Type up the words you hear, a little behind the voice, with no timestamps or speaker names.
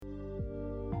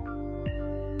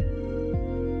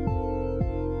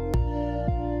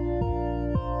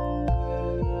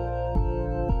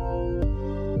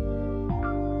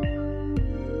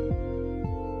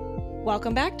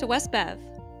Welcome back to West Bev.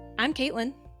 I'm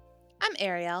Caitlin. I'm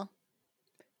Ariel.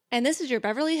 And this is your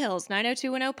Beverly Hills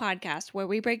 90210 podcast, where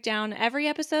we break down every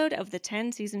episode of the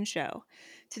 10-season show.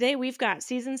 Today we've got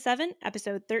Season 7,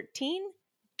 Episode 13,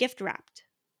 Gift Wrapped.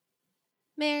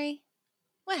 Mary,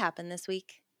 what happened this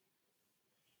week?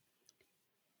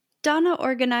 Donna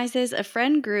organizes a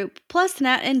friend group plus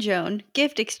Nat and Joan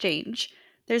gift exchange.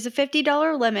 There's a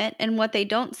 $50 limit, and what they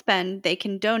don't spend, they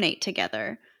can donate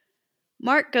together.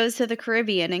 Mark goes to the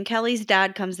Caribbean, and Kelly's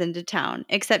dad comes into town,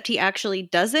 except he actually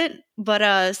doesn't,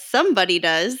 but somebody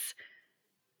does.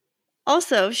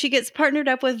 Also, she gets partnered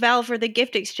up with Val for the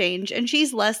gift exchange, and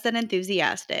she's less than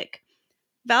enthusiastic.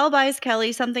 Val buys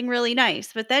Kelly something really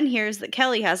nice, but then hears that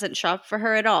Kelly hasn't shopped for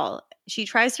her at all. She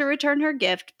tries to return her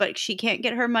gift, but she can't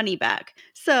get her money back.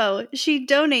 So, she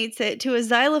donates it to a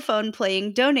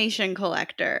xylophone-playing donation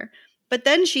collector. But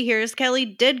then she hears Kelly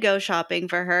did go shopping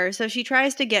for her, so she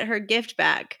tries to get her gift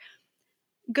back.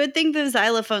 Good thing the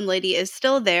xylophone lady is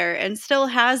still there and still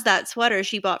has that sweater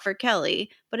she bought for Kelly,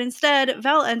 but instead,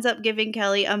 Val ends up giving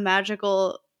Kelly a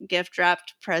magical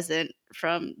gift-wrapped present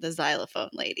from the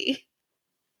xylophone lady.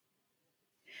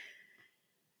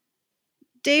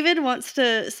 David wants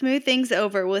to smooth things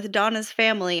over with Donna's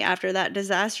family after that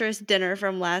disastrous dinner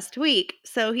from last week,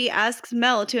 so he asks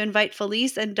Mel to invite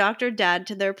Felice and Dr. Dad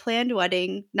to their planned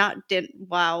wedding.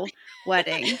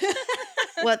 Wedding.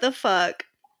 What the fuck?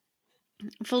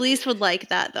 Felice would like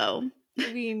that, though.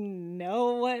 We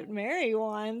know what Mary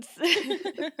wants.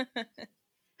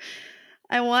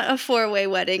 I want a 4-way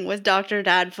wedding with Dr.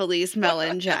 Dad, Felice, Mel,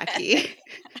 and Jackie.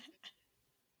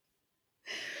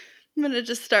 I'm going to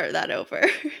just start that over.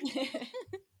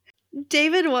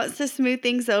 David wants to smooth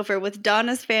things over with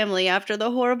Donna's family after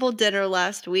the horrible dinner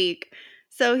last week,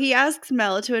 so he asks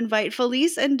Mel to invite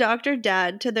Felice and Dr.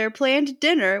 Dad to their planned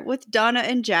dinner with Donna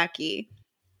and Jackie.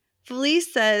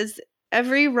 Felice says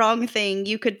every wrong thing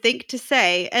you could think to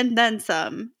say, and then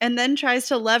some, and then tries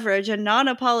to leverage a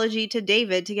non-apology to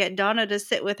David to get Donna to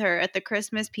sit with her at the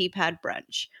Christmas pea pad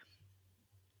brunch.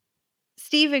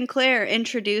 Steve and Claire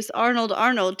introduce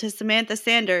Arnold to Samantha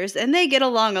Sanders, and they get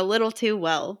along a little too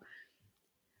well.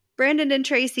 Brandon and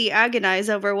Tracy agonize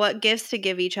over what gifts to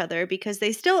give each other because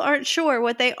they still aren't sure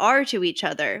what they are to each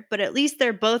other, but at least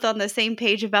they're both on the same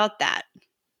page about that.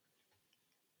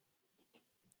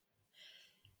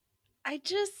 I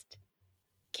just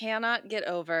cannot get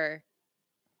over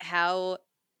how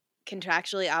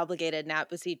contractually obligated Nat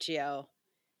Buciccio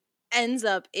ends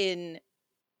up in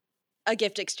a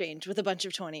gift exchange with a bunch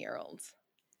of 20-year-olds.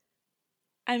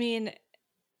 I mean,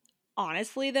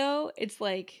 honestly, though, it's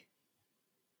like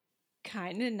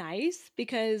kind of nice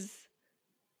because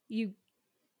you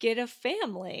get a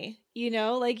family,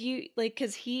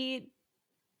 because he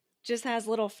just has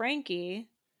little Frankie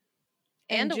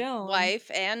and a Joan. Wife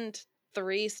and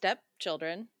 3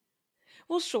 stepchildren.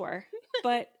 Well, sure,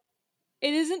 but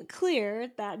it isn't clear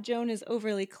that Joan is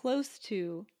overly close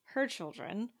to her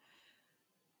children,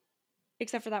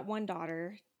 except for that one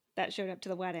daughter that showed up to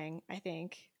the wedding, I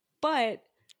think. But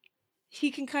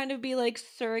he can kind of be like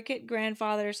surrogate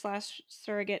grandfather /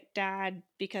 surrogate dad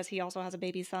because he also has a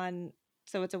baby son,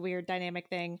 so it's a weird dynamic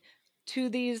thing to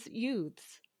these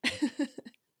youths.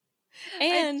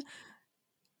 And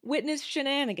witness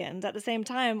shenanigans at the same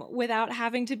time without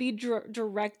having to be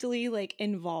directly like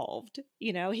involved.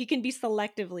 He can be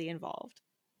selectively involved.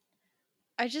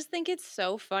 I just think it's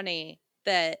so funny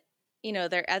that,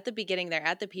 they're at the beginning, they're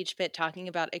at the Peach Pit talking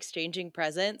about exchanging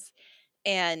presents.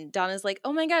 And Donna's like,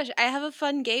 oh my gosh, I have a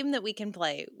fun game that we can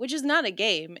play, which is not a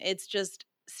game. It's just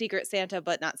Secret Santa,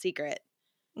 but not secret.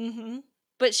 Mm-hmm.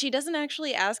 But she doesn't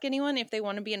actually ask anyone if they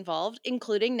want to be involved,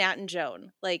 including Nat and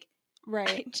Joan. Like, Right.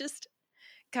 I just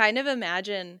kind of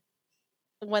imagine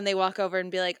when they walk over and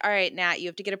be like, all right, Nat, you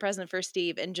have to get a present for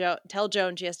Steve, and tell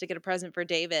Joan she has to get a present for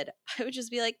David. I would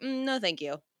just be like, no, thank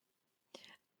you.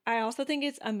 I also think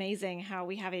it's amazing how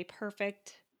we have a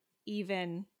perfect,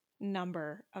 even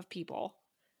number of people.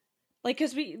 Like,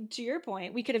 because to your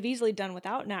point, we could have easily done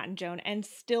without Nat and Joan and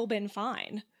still been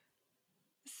fine.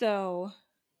 So.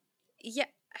 Yeah,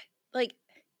 like,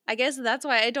 I guess that's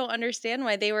why I don't understand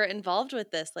why they were involved with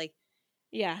this. Like,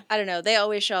 Yeah. I don't know. They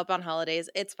always show up on holidays.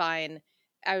 It's fine.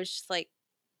 I was just like,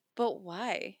 but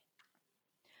why?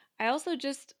 I also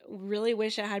just really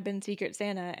wish it had been Secret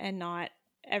Santa and not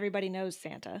Everybody Knows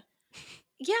Santa.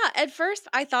 Yeah, at first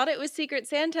I thought it was Secret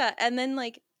Santa, and then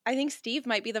like I think Steve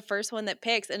might be the first one that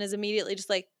picks and is immediately just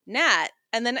like, Nat,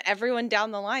 and then everyone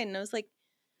down the line, and I was like,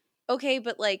 okay,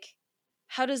 but like,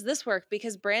 how does this work?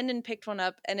 Because Brandon picked one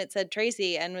up and it said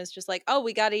Tracy and was just like, oh,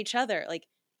 we got each other. Like,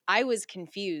 I was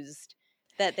confused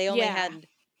that they only had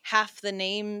half the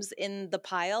names in the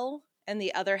pile. and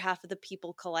the other half of the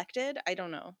people collected. I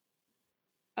don't know.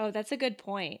 Oh, that's a good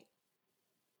point.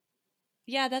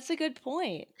 Yeah, that's a good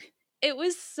point. It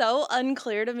was so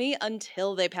unclear to me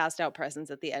until they passed out presents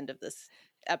at the end of this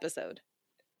episode.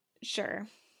 Sure.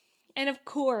 And of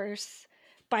course,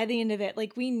 by the end of it,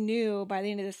 like we knew by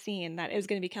the end of the scene that it was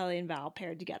going to be Kelly and Val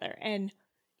paired together. And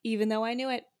even though I knew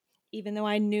it, even though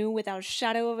I knew without a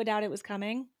shadow of a doubt it was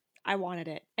coming, I wanted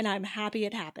it. And I'm happy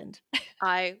it happened.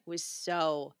 I was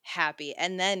so happy.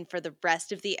 And then for the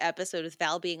rest of the episode with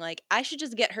Val being like, I should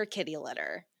just get her kitty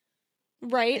litter.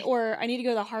 Right? Or I need to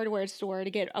go to the hardware store to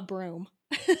get a broom.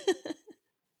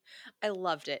 I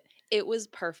loved it. It was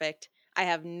perfect. I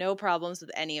have no problems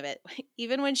with any of it.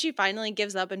 Even when she finally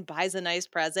gives up and buys a nice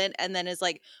present and then is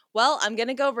like, well, I'm going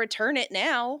to go return it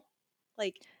now.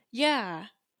 Like, Yeah.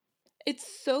 It's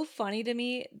so funny to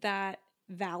me that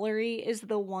Valerie is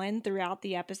the one throughout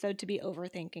the episode to be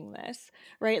overthinking this,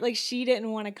 right? Like she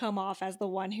didn't want to come off as the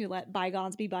one who let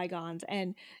bygones be bygones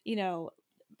and,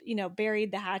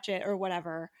 buried the hatchet or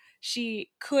whatever.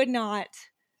 She could not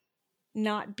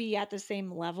be at the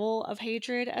same level of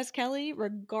hatred as Kelly,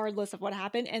 regardless of what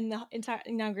happened. And the entire,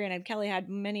 now granted, Kelly had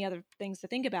many other things to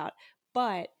think about,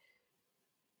 but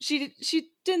she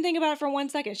didn't think about it for 1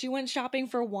 second. She went shopping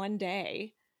for 1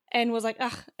 day and was like,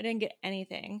 ugh, I didn't get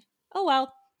anything. Oh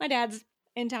well, my dad's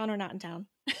in town or not in town.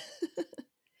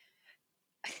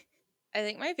 I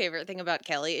think my favorite thing about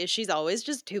Kelly is she's always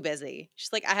just too busy.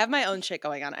 She's like, I have my own shit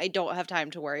going on. I don't have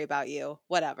time to worry about you.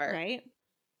 Whatever. Right?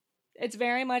 It's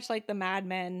very much like the Mad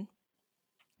Men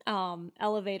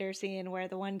elevator scene where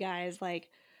the one guy is like,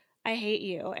 I hate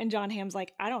you. And John Hamm's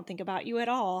like, I don't think about you at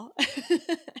all.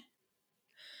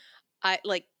 I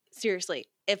like, seriously,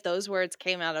 if those words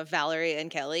came out of Valerie and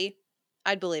Kelly,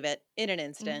 I'd believe it in an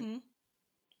instant. Mm-hmm.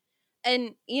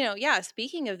 And, yeah,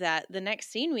 speaking of that, the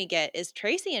next scene we get is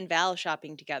Tracy and Val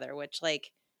shopping together, which, like,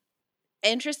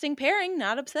 interesting pairing,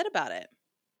 not upset about it.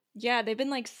 Yeah, they've been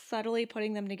like subtly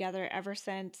putting them together ever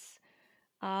since.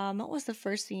 What was the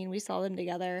first scene we saw them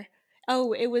together?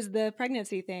 Oh, it was the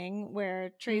pregnancy thing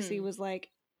where Tracy was like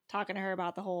talking to her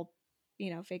about the whole,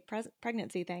 fake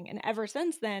pregnancy thing. And ever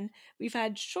since then, we've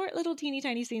had short little teeny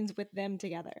tiny scenes with them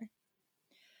together.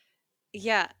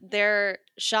 Yeah, they're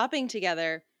shopping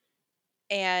together,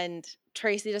 and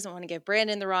Tracy doesn't want to give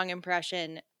Brandon the wrong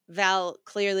impression. Val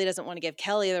clearly doesn't want to give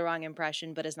Kelly the wrong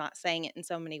impression, but is not saying it in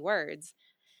so many words.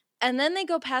 And then they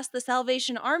go past the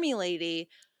Salvation Army lady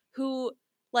who,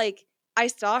 like, I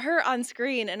saw her on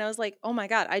screen and I was like, oh my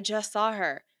God, I just saw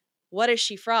her. What is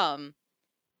she from?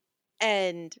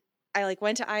 And I like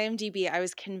went to IMDb. I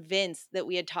was convinced that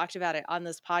we had talked about it on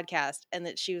this podcast and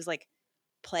that she was like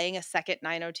playing a second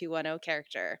 90210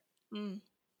 character. Mm.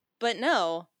 But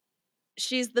no,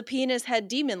 she's the penis head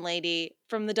demon lady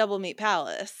from the Double Meat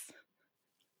Palace.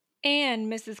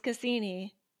 And Mrs.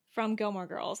 Cassini from Gilmore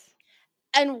Girls.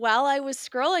 And while I was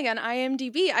scrolling on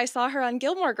IMDb, I saw her on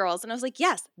Gilmore Girls, and I was like,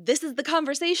 yes, this is the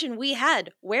conversation we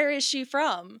had. Where is she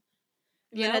from?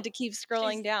 And then had to keep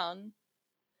scrolling down.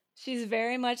 She's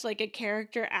very much like a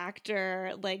character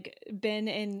actor, like been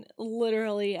in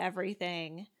literally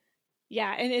everything.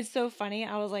 Yeah, and it's so funny.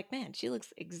 I was like, man, she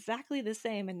looks exactly the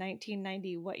same in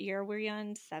 1990. What year were you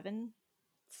on? 7?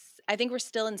 I think we're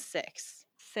still in 6.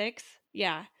 6?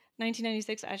 Yeah,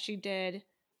 1996, as she did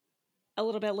a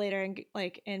little bit later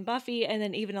in Buffy, and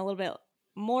then even a little bit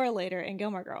more later in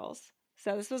Gilmore Girls.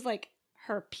 So this was like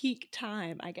her peak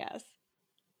time, I guess.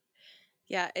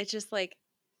 Yeah, it just like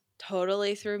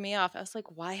totally threw me off. I was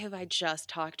like, why have I just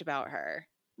talked about her?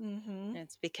 Mm-hmm. And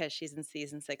it's because she's in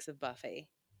season 6 of Buffy.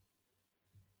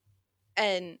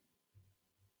 And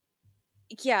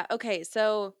yeah, okay,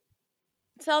 so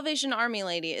Salvation Army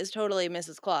lady is totally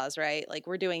Mrs. Claus, right? Like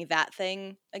we're doing that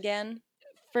thing again.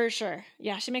 For sure.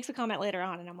 Yeah, she makes a comment later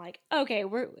on, and I'm like, okay,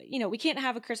 we can't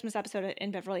have a Christmas episode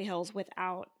in Beverly Hills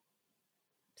without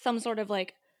some sort of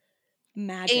like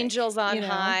magic. Angels on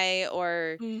high,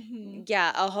 or Mm-hmm.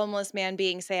 yeah, a homeless man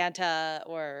being Santa,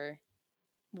 or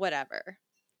whatever.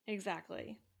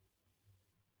 Exactly.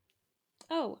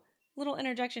 Oh, little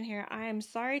interjection here. I am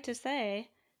sorry to say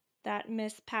that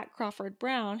Miss Pat Crawford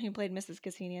Brown, who played Mrs.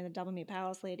 Cassini in the Double Meat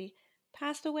Palace lady,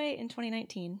 passed away in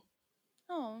 2019.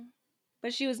 Oh.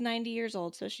 But she was 90 years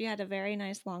old, so she had a very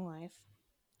nice long life.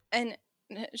 And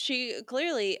she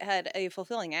clearly had a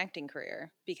fulfilling acting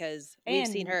career because we've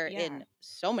seen her in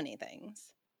so many things.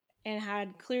 And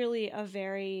had clearly a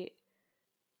very,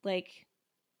 like,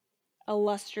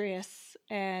 illustrious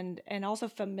and also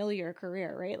familiar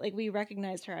career, right? Like, we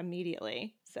recognized her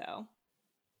immediately, so.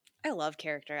 I love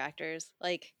character actors.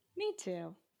 Like, Me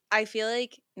too. I feel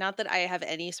like, not that I have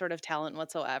any sort of talent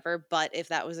whatsoever, but if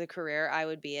that was a career I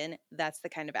would be in, that's the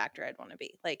kind of actor I'd want to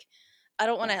be. Like, I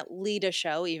don't want to Yeah. lead a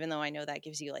show, even though I know that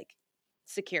gives you like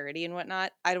security and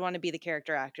whatnot. I'd want to be the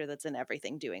character actor that's in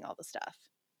everything doing all the stuff.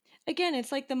 Again,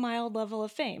 it's like the mild level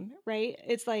of fame, right?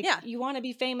 It's like Yeah. you want to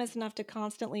be famous enough to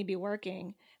constantly be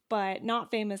working, but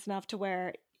not famous enough to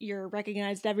where you're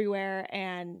recognized everywhere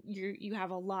and you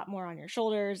have a lot more on your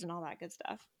shoulders and all that good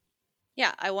stuff.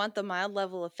 Yeah, I want the mild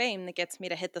level of fame that gets me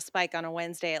to hit the spike on a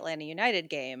Wednesday Atlanta United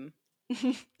game,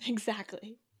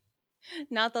 Exactly.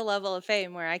 not the level of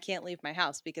fame where I can't leave my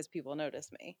house because people notice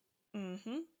me.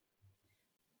 Mm-hmm.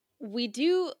 We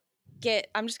do get,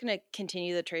 I'm just going to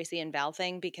continue the Tracy and Val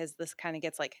thing because this kind of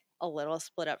gets like a little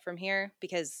split up from here,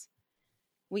 because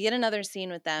we get another scene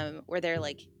with them where they're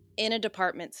like in a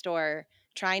department store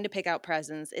trying to pick out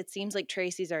presents. It seems like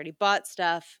Tracy's already bought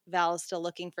stuff. Val is still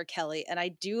looking for Kelly. And I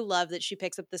do love that she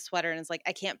picks up this sweater and is like,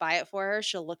 I can't buy it for her.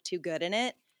 She'll look too good in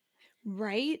it.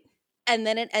 Right? And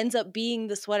then it ends up being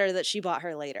the sweater that she bought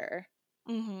her later.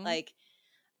 Mm-hmm. Like,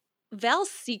 Val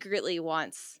secretly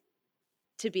wants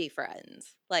to be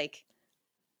friends. Like,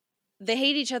 they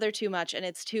hate each other too much and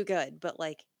it's too good. But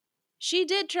like, she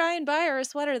did try and buy her a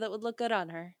sweater that would look good on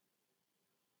her.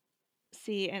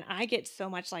 See, and I get so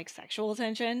much like sexual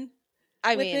attention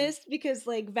I with mean, this because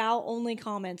like Val only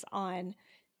comments on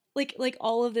like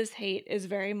all of this hate is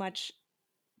very much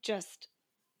just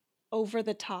over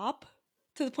the top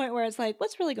to the point where it's like,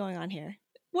 what's really going on here?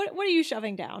 What are you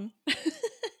shoving down?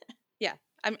 yeah,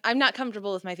 I'm not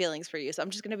comfortable with my feelings for you, so I'm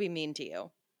just gonna be mean to you.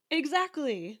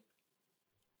 Exactly.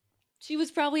 She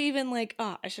was probably even like,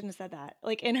 oh, I shouldn't have said that.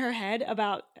 Like in her head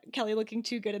about Kelly looking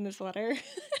too good in this sweater.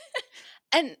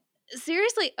 And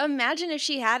seriously, imagine if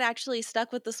she had actually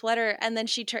stuck with the sweater and then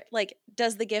she like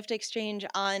does the gift exchange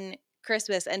on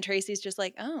Christmas and Tracy's just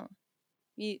like, oh,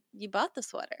 you bought the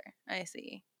sweater. I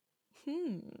see.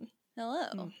 hmm.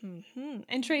 Hello. Mm-hmm.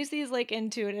 And Tracy's like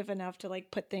intuitive enough to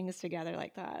like put things together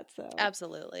like that. So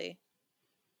Absolutely.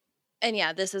 And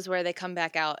yeah, this is where they come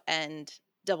back out and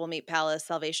Double Meat Palace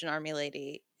Salvation Army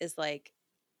lady is like,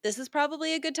 this is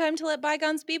probably a good time to let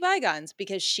bygones be bygones,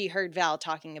 because she heard Val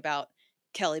talking about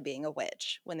Kelly being a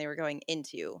witch when they were going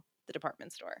into the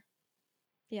department store.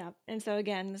 yeah. And so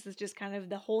again, this is just kind of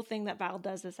the whole thing that Val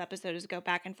does this episode is go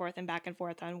back and forth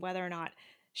on whether or not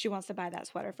she wants to buy that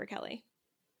sweater for Kelly.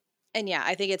 And yeah,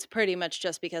 I think it's pretty much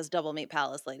just because Double Meat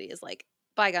Palace lady is like,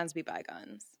 bygones be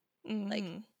bygones. Like,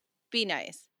 Mm-hmm. be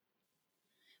nice.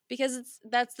 Because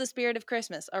that's the spirit of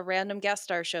Christmas. A random guest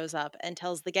star shows up and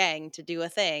tells the gang to do a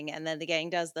thing, and then the gang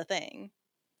does the thing.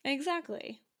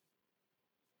 Exactly.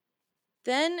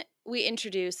 Then we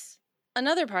introduce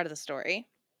another part of the story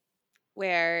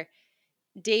where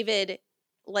David,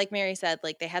 like Mary said,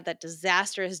 like they had that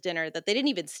disastrous dinner that they didn't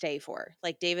even stay for.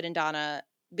 Like David and Donna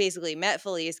basically met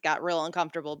Felice, got real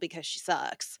uncomfortable because she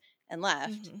sucks, and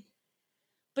left. Mm-hmm.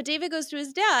 But David goes to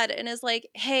his dad and is like,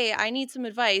 hey, I need some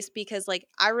advice because like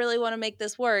I really want to make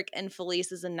this work, and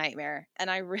Felice is a nightmare.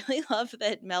 And I really love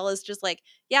that Mel is just like,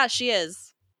 yeah, she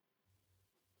is.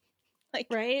 Like,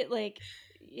 Right? Like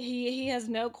he has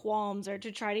no qualms or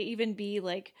to try to even be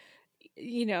like,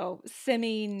 you know,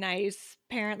 semi nice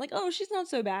parent. Like, oh, she's not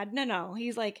so bad. No.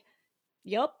 He's like,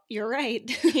 yup, you're right.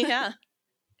 yeah.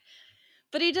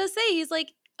 But he does say, he's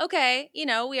like, okay, we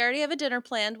already have a dinner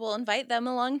planned. We'll invite them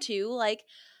along too. Like,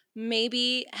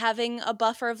 maybe having a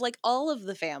buffer of like all of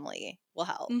the family will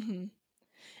help. Mm-hmm.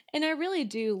 And I really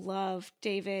do love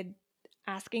David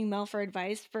asking Mel for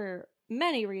advice for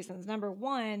many reasons. Number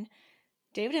one,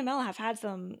 David and Mel have had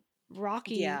some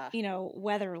rocky, Yeah. you know,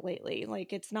 weather lately.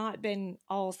 Like it's not been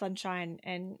all sunshine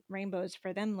and rainbows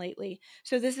for them lately.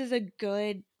 So this is a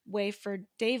good way for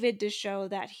David to show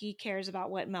that he cares about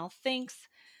what Mel thinks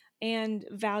and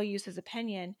values his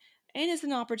opinion. And it's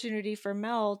an opportunity for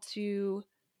Mel to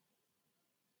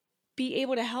be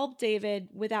able to help David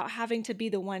without having to be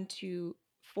the one to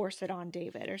force it on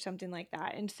David or something like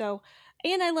that. And so,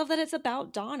 and I love that it's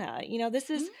about Donna. You know, this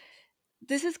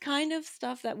is kind of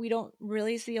stuff that we don't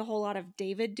really see a whole lot of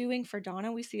David doing for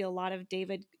Donna. We see a lot of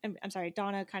I'm sorry,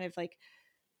 Donna kind of like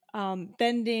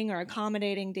bending or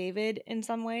accommodating David in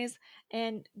some ways.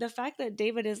 And the fact that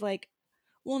David is like,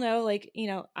 well, no, like, you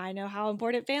know, I know how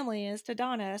important family is to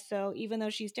Donna. So even though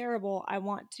she's terrible, I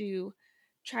want to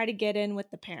try to get in with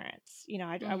the parents. You know,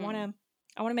 Mm-hmm. I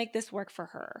want to make this work for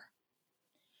her.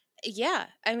 Yeah.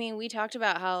 I mean, we talked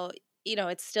about how,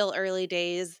 it's still early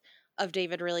days of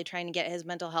David really trying to get his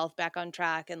mental health back on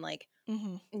track and like,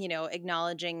 Mm-hmm.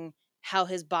 acknowledging how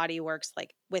his body works,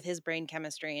 like with his brain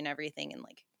chemistry and everything, and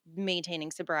like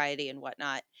maintaining sobriety and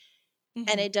whatnot. And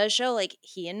Mhm. it does show like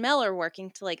he and Mel are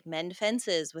working to like mend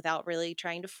fences without really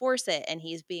trying to force it. And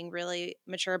he's being really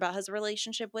mature about his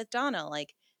relationship with Donna.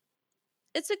 Like,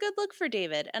 it's a good look for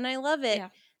David. And I love it. Yeah.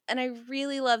 And I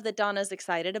really love that Donna's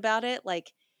excited about it.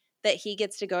 Like, that he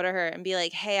gets to go to her and be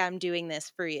like, hey, I'm doing this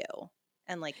for you.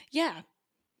 And like, Yeah.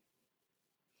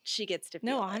 she gets to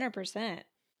No, feel it. 100%.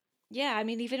 Yeah, I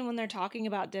mean, even when they're talking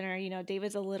about dinner,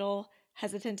 David's a little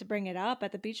hesitant to bring it up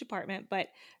at the beach apartment, but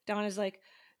Donna's like,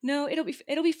 "No, it'll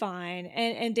be fine."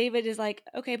 And David is like,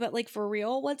 "Okay, but like for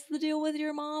real, what's the deal with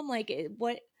your mom? Like,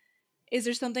 what is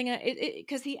there something?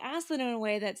 Because he asks it in a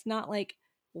way that's not like,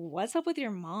 what's up with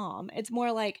your mom? It's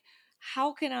more like,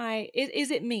 how can I?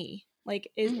 Is it me? Like,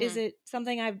 is Mhm. it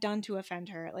something I've done to offend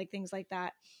her? Like things like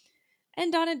that."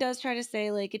 And Donna does try to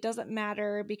say, like, it doesn't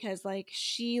matter because, like,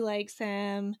 she likes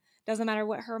him. Doesn't matter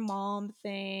what her mom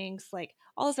thinks, like,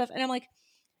 all this stuff. And I'm like,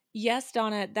 yes,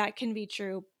 Donna, that can be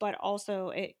true. But also,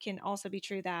 it can also be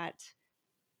true that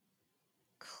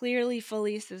clearly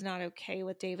Felice is not okay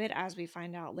with David, as we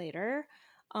find out later.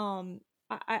 Um,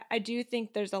 I do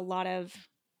think there's a lot of,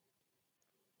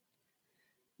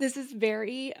 this is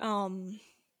very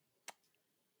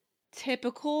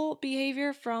typical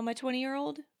behavior from a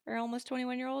 20-year-old or almost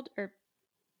 21-year-old or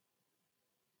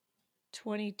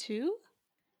 22.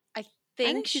 I I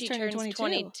think think she's she turning turns 22.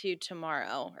 22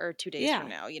 tomorrow or 2 days from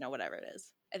Yeah. now, whatever it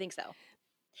is. I think so.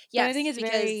 But I think Yes, it's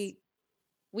because very,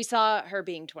 we saw her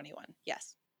being 21.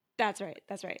 Yes. that's right.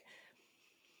 That's right.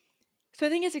 So I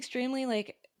think it's extremely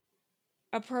like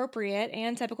appropriate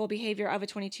and typical behavior of a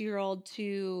 22-year-old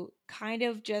to kind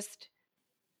of just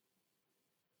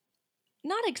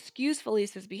not excuse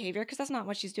Felice's behavior because that's not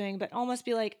what she's doing, but almost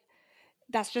be like,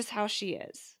 that's just how she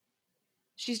is.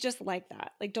 She's just like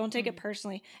that. Like, don't take it Mhm.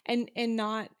 personally and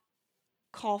not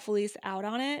call Felice out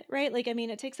on it, right? Like, I mean,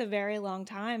 it takes a very long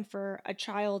time for a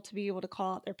child to be able to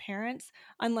call out their parents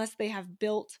unless they have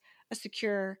built a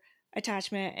secure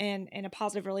attachment and a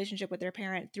positive relationship with their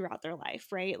parent throughout their life,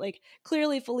 right? Like,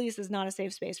 clearly Felice is not a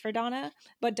safe space for Donna,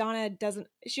 but Donna doesn't,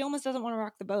 she almost doesn't want to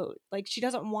rock the boat. Like, she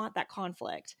doesn't want that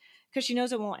conflict because she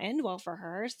knows it won't end well for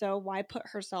her. So why put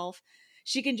herself,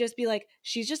 she can just be like,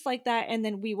 she's just like that, and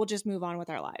then we will just move on with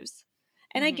our lives.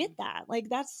 And I get Mhm. that. Like,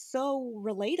 that's so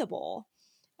relatable.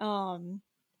 um,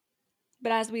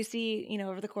 but as we see,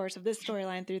 over the course of this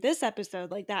storyline through this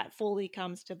episode, like that fully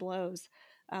comes to blows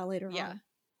later Yeah. on.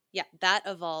 Yeah, that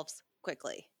evolves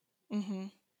quickly. Mm-hmm.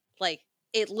 Like,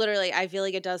 it literally, I feel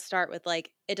like it does start with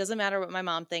like, it doesn't matter what my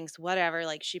mom thinks, whatever.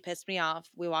 Like, she pissed me off.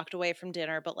 We walked away from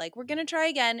dinner, but like, we're going to try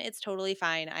again. It's totally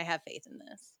fine. I have faith in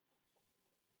this.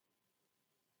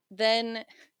 Then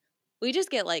we just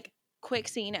get like quick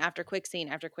scene after quick scene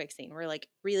after quick scene. We're like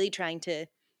really trying to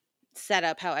set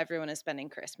up how everyone is spending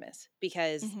Christmas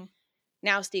because Mm-hmm.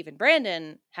 now Steve and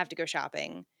Brandon have to go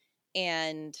shopping.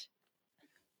 And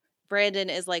Brandon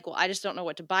is like, well, I just don't know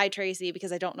what to buy, Tracy,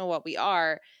 because I don't know what we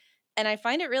are. And I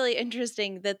find it really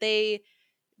interesting that they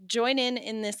join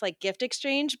in this like gift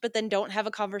exchange, but then don't have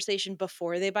a conversation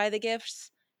before they buy the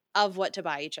gifts of what to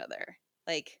buy each other.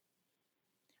 Like,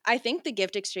 I think the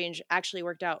gift exchange actually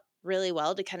worked out really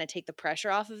well to kind of take the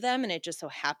pressure off of them. And it just so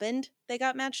happened they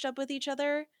got matched up with each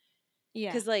other.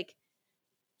 Yeah. Cause, like,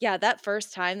 yeah, that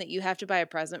first time that you have to buy a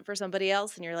present for somebody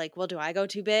else and you're like, well, do I go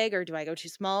too big or do I go too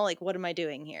small? Like, what am I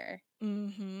doing here?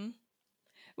 Mm-hmm.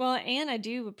 Well, and I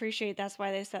do appreciate that's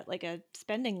why they set like a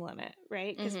spending limit,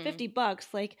 right? Because Mm-hmm. $50,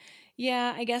 like,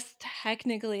 yeah, I guess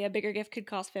technically a bigger gift could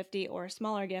cost 50 or a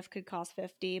smaller gift could cost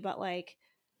 50, but like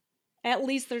at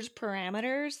least there's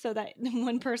parameters so that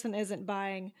one person isn't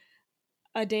buying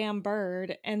a damn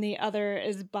bird and the other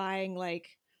is buying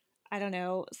like, I don't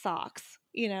know, socks.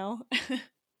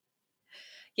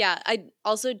 Yeah, I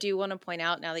also do want to point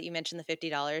out now that you mentioned the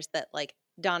 $50 that like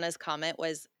Donna's comment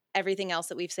was everything else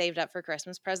that we've saved up for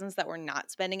Christmas presents that we're not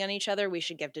spending on each other, we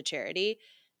should give to charity.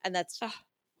 And that's Ugh,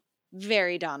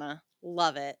 very Donna.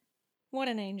 Love it. what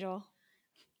an angel.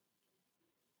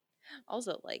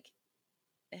 Also, like,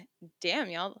 damn,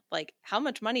 y'all, like, how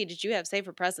much money did you have saved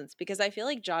for presents? Because I feel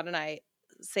like John and I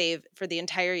save for the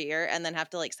entire year and then have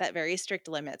to like set very strict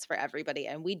limits for everybody.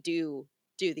 And we do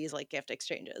these like gift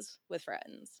exchanges with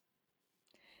friends.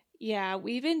 Yeah,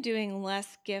 we've been doing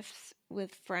less gifts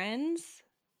with friends,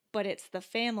 but it's the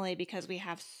family because we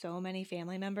have so many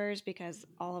family members because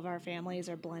all of our families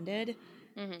are blended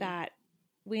Hmm. that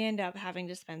we end up having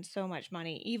to spend so much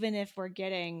money. Even if we're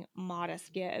getting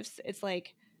modest gifts, it's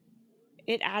like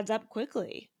it adds up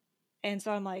quickly. And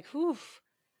so I'm like, whew,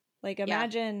 like Yeah.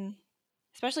 imagine,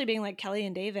 especially being like Kelly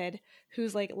and David,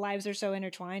 whose like lives are so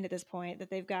intertwined at this point that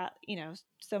they've got,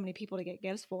 so many people to get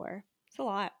gifts for. It's a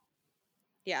lot.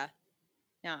 Yeah.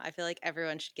 Yeah, I feel like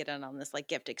everyone should get in on this like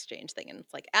gift exchange thing. And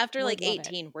it's like after Would like love it.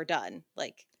 18, we're done.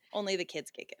 Like only the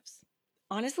kids get gifts.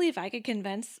 Honestly, if I could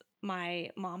convince my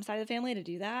mom's side of the family to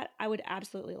do that, I would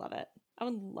absolutely love it. I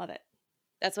would love it.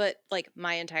 That's what like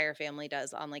my entire family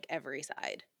does on like every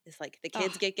side. It's like the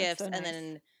kids Oh, get that's gifts so and nice.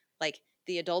 then like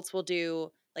the adults will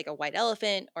do like a white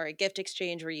elephant or a gift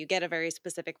exchange where you get a very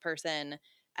specific person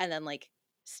and then like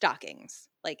stockings.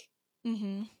 Like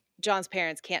Mm-hmm. John's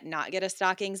parents can't not get us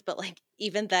stockings, but like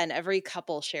even then every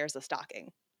couple shares a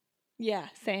stocking. Yeah,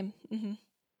 same. Mm-hmm.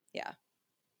 Yeah.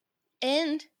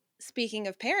 And speaking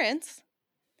of parents,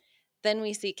 then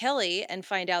we see Kelly and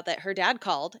find out that her dad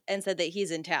called and said that he's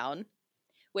in town,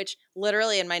 which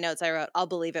literally in my notes I wrote, I'll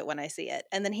believe it when I see it.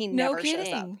 And then he No never shows up.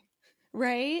 kidding.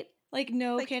 Right? Like,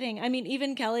 no Like, kidding. I mean,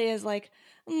 even Kelly is like,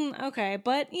 okay,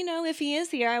 but if he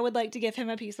is here, I would like to give him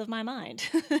a piece of my mind.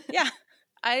 yeah,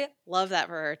 I love that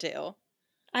for her too.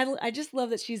 I just love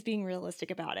that she's being realistic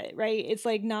about it, right? It's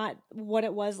like not what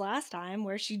it was last time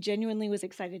where she genuinely was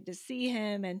excited to see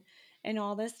him and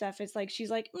all this stuff. It's like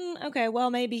she's like, okay, well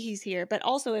maybe he's here, but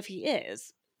also if he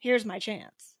is, here's my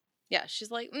chance. Yeah, she's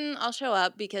like, I'll show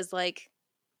up because like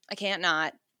I can't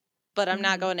not, but I'm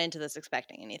not going into this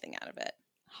expecting anything out of it.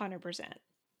 100%.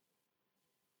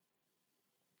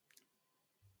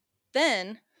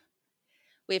 Then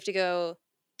we have to go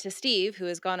to Steve, who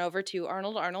has gone over to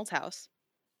Arnold's house.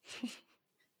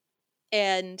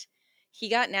 And he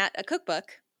got Nat a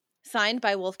cookbook signed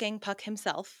by Wolfgang Puck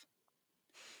himself.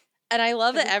 And I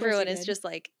love that everyone is just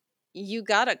like, you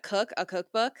gotta cook a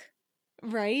cookbook?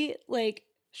 Right? Like,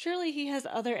 surely he has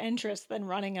other interests than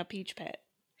running a peach pit.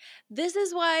 This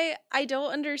is why I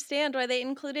don't understand why they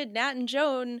included Nat and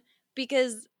Joan,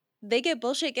 because they get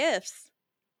bullshit gifts.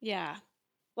 Yeah.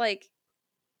 Like,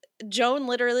 Joan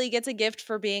literally gets a gift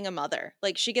for being a mother.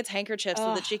 Like, she gets handkerchiefs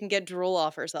so that she can get drool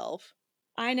off herself.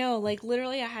 I know. Like,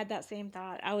 literally, I had that same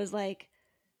thought. I was like,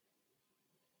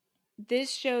 this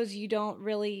shows you don't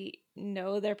really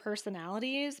know their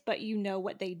personalities, but you know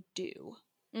what they do.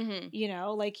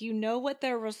 Mm-hmm. Like you know what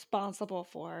they're responsible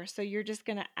for, so you're just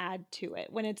gonna add to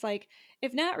it. When it's like,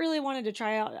 if Nat really wanted to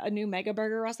try out a new Mega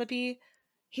Burger recipe,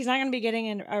 he's not gonna be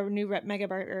getting a new Mega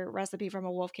Burger recipe from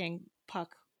a Wolfgang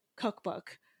Puck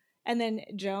cookbook. And then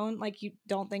Joan, like, you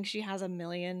don't think she has a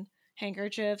million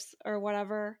handkerchiefs or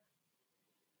whatever?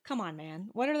 Come on, man.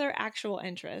 What are their actual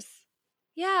interests?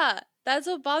 Yeah, that's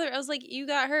what bothered. I was like, you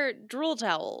got her drool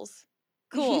towels.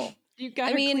 Cool. You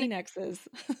got her Kleenexes.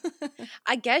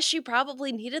 I guess she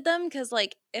probably needed them because,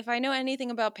 like, if I know anything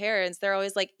about parents, they're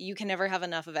always like, you can never have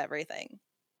enough of everything.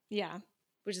 Yeah.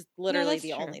 Which is literally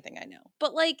the true. only thing I know.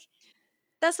 But, like,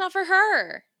 that's not for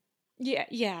her.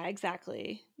 Yeah,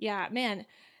 exactly. Yeah, man,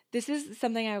 this is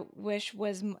something I wish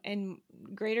was in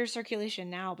greater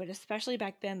circulation now, but especially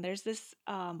back then. There's this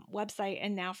website,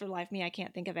 and now for the life of me, I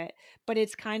can't think of it, but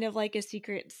it's kind of like a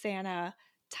Secret Santa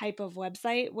type of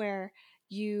website where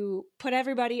you put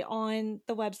everybody on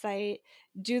the website,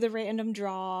 do the random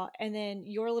draw, and then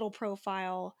your little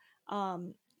profile,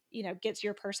 gets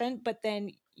your person, but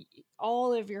then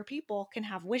all of your people can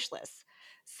have wish lists.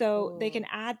 So they can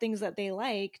add things that they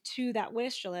like to that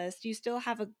wish list. You still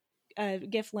have a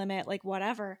gift limit, like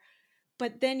whatever,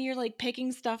 but then you're like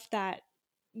picking stuff that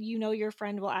your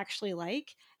friend will actually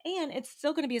like, and it's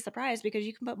still going to be a surprise because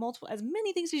you can put as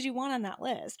many things as you want on that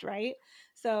list, right?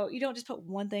 So you don't just put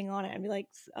one thing on it and be like,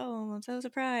 oh, I'm so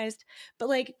surprised. But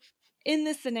like in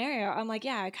this scenario, I'm like,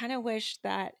 yeah, I kind of wish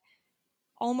that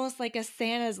almost like a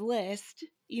Santa's list,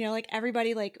 like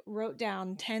everybody like wrote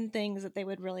down 10 things that they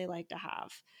would really like to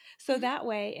have. So that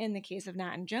way, in the case of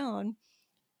Nat and Joan,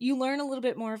 you learn a little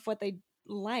bit more of what they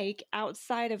like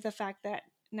outside of the fact that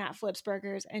Nat flips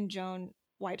burgers and Joan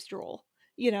wipes drool.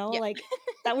 Like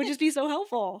that would just be so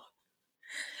helpful.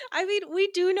 I mean, we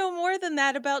do know more than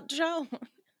that about Joan.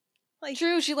 Like,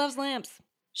 true, she loves lamps.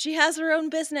 She has her own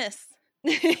business.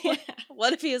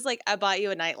 What if he was like, I bought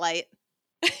you a nightlight?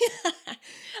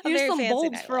 Here's some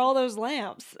bulbs for all those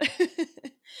lamps.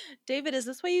 David, is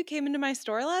this why you came into my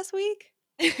store last week?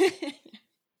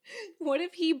 What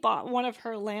if he bought one of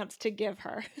her lamps to give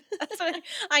her? That's what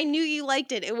I knew you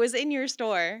liked it. It was in your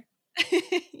store.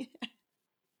 Yeah.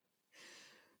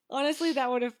 Honestly, that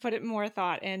would have put it more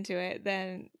thought into it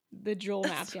than the drool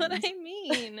napkins. That's what I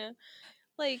mean.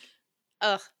 Like,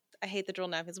 I hate the drool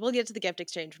napkins. We'll get to the gift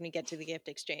exchange when we get to the gift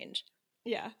exchange.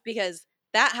 Yeah. Because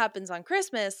that happens on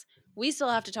Christmas. We still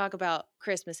have to talk about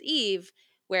Christmas Eve,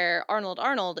 where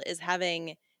Arnold is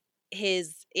having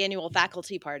his annual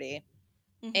faculty party.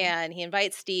 Mm-hmm. And he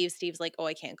invites Steve. Steve's like, oh,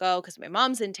 I can't go because my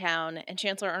mom's in town. And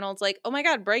Chancellor Arnold's like, oh my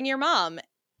God, bring your mom.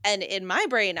 And in my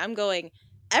brain, I'm going,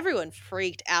 everyone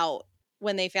freaked out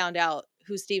when they found out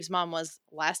who Steve's mom was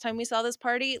last time we saw this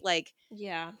party, like,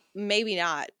 Yeah, maybe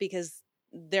not, because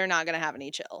they're not going to have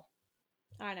any chill.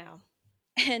 I know.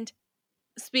 And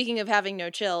speaking of having no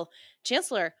chill,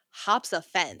 Chancellor hops a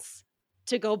fence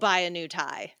to go buy a new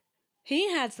tie. He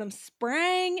had some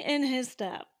sprang in his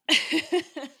step.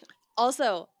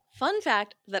 Also, fun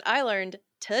fact that I learned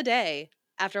today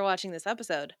after watching this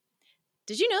episode.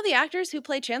 Did you know the actors who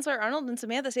play Chancellor Arnold and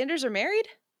Samantha Sanders are married?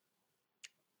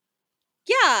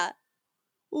 Yeah,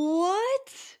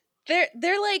 What?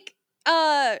 they're like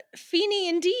Feeney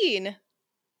and Dean.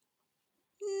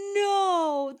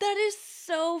 No, that is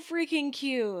so freaking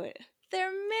cute.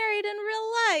 They're married in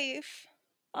real life.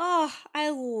 Oh, I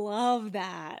love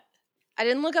that. I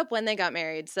didn't look up when they got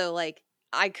married, so like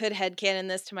I could headcanon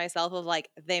this to myself of like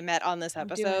they met on this I'm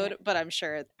doing episode, it. but I'm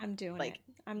sure I'm doing like it.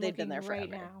 I'm they've been looking there right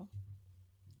forever. now.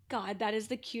 God, that is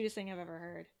the cutest thing I've ever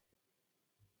heard.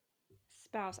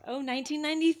 Spouse. Oh,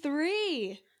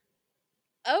 1993.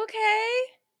 Okay.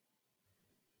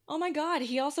 Oh my God.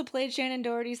 He also played Shannon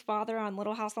Doherty's father on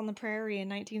Little House on the Prairie in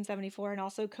 1974 and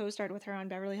also co-starred with her on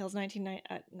Beverly Hills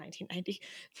 1990.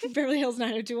 Beverly Hills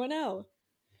 90210.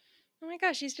 Oh my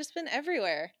gosh, he's just been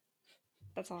everywhere.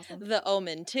 That's awesome. The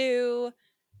Omen 2,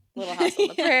 Little House on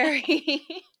the Prairie.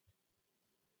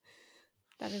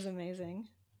 That is amazing.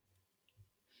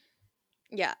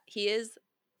 Yeah, he is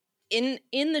in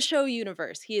the show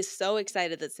universe. He is so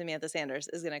excited that Samantha Sanders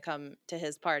is going to come to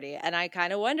his party, and I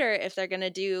kind of wonder if they're going to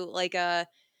do like a,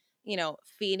 you know,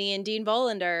 Feeney and Dean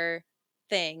Bolander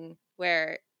thing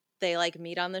where they like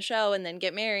meet on the show and then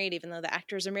get married, even though the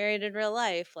actors are married in real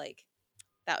life. Like,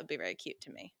 that would be very cute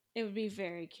to me. It would be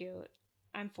very cute.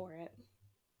 I'm for it.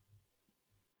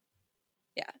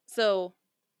 Yeah. So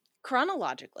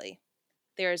chronologically,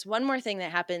 there's one more thing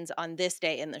that happens on this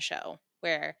day in the show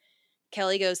where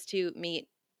Kelly goes to meet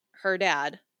her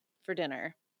dad for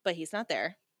dinner, but he's not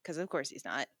there because of course he's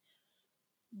not.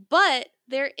 But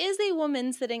there is a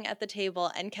woman sitting at the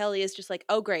table, and Kelly is just like,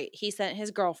 oh, great. He sent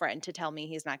his girlfriend to tell me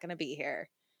he's not going to be here.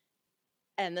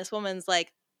 And this woman's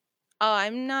like, oh,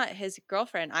 I'm not his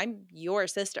girlfriend. I'm your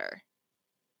sister.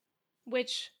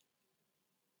 Which,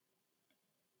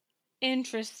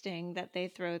 interesting that they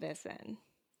throw this in.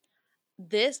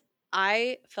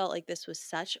 I felt like this was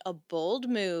such a bold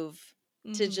move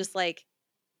to Mhm. just like,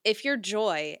 if you're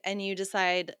Joy and you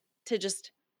decide to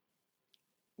just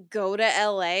go to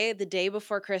LA the day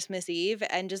before Christmas Eve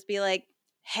and just be like,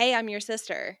 hey, I'm your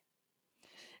sister.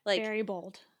 Like, Very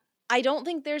bold. I don't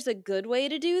think there's a good way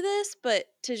to do this, but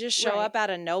to just show Right. up out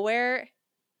of nowhere,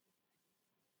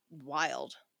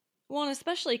 wild. Well, and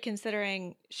especially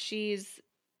considering she's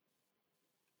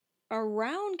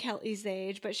around Kelly's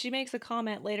age, but she makes a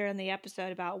comment later in the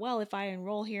episode about, well, if I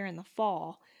enroll here in the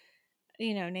fall,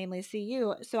 you know, namely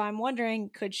CU. So I'm wondering,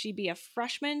 could she be a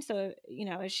freshman? So, you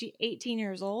know, is she 18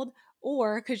 years old?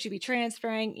 Or could she be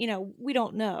transferring? You know, we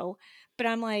don't know. But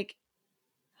I'm like,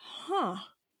 huh.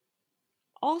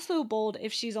 Also bold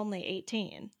if she's only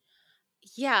 18.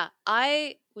 Yeah,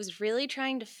 I was really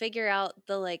trying to figure out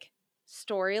the like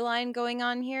storyline going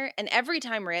on here. And every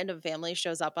time random family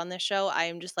shows up on this show, I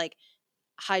am just like,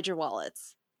 hide your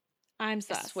wallets. I'm I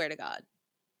sus. swear to God.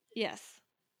 Yes.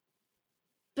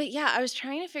 But yeah, I was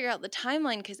trying to figure out the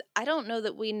timeline because I don't know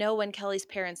that we know when Kelly's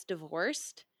parents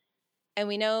divorced. And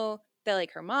we know that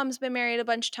like her mom's been married a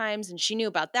bunch of times and she knew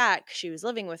about that because she was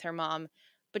living with her mom.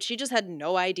 But she just had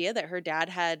no idea that her dad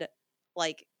had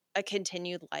like a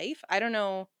continued life. I don't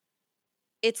know.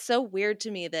 It's so weird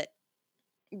to me that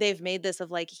they've made this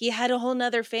of like, he had a whole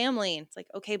nother family. And it's like,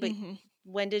 okay, but Mhm.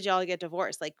 when did y'all get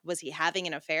divorced? Like, was he having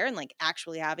an affair and like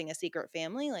actually having a secret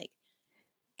family? Like,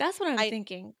 That's what I'm I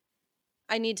thinking.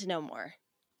 I need to know more.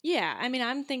 Yeah, I mean,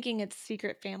 I'm thinking it's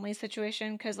secret family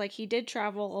situation because, like, he did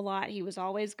travel a lot. He was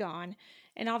always gone.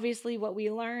 And obviously, what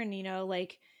we learn, you know,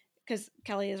 like, because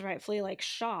Kelly is rightfully, like,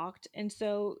 shocked. And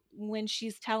so when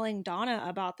she's telling Donna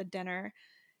about the dinner,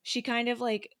 she kind of,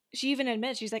 like, she even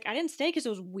admits, she's like, I didn't stay because it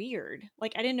was weird.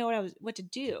 Like, I didn't know what to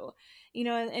do, you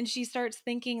know, and she starts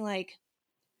thinking, like,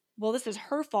 well, this is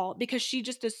her fault because she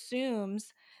just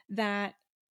assumes that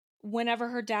whenever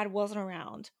her dad wasn't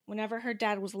around, whenever her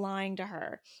dad was lying to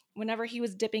her, whenever he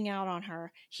was dipping out on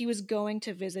her, he was going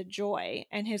to visit Joy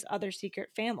and his other secret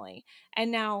family.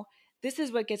 And now this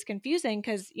is what gets confusing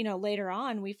because, you know, later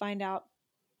on we find out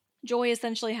Joy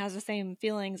essentially has the same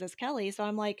feelings as Kelly. So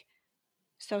I'm like,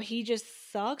 so he just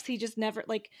sucks. He just never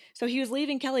like, so he was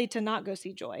leaving Kelly to not go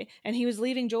see Joy and he was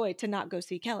leaving Joy to not go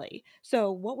see Kelly.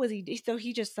 So what was he? So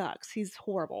he just sucks. He's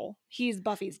horrible. He's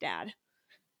Buffy's dad.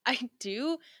 I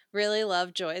do really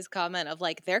love Joy's comment of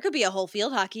like, there could be a whole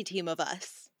field hockey team of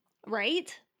us.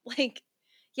 Right? Like,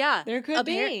 yeah, There could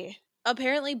be.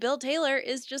 apparently Bill Taylor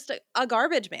is just a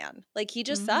garbage man. Like, he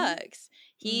just Mm-hmm. sucks.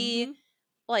 He, Mm-hmm.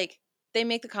 like, they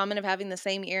make the comment of having the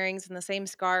same earrings and the same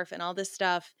scarf and all this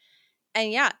stuff.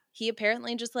 And yeah, he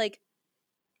apparently just, like,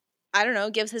 I don't know,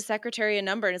 gives his secretary a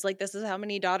number and is like, this is how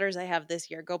many daughters I have this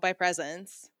year. Go buy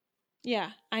presents.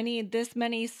 Yeah, I need this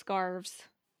many scarves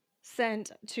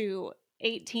sent to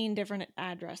 18 different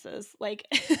addresses. Like,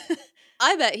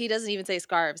 I bet he doesn't even say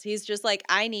scarves. He's just like,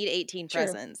 I need 18 true.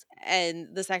 presents. And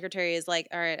the secretary is like,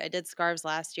 all right, I did scarves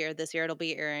last year. This year it'll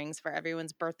be earrings for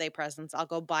everyone's birthday presents. I'll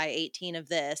go buy 18 of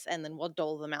this and then we'll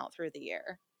dole them out through the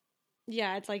year.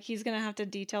 Yeah, it's like he's going to have to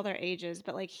detail their ages,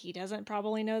 but like he doesn't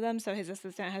probably know them. So his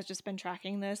assistant has just been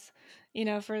tracking this,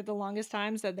 for the longest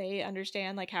time. So they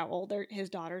understand like how old his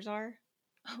daughters are.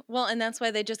 Well, and that's why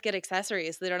they just get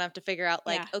accessories. They don't have to figure out,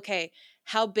 like, Yeah, okay,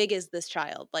 how big is this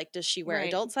child? Like, does she wear right.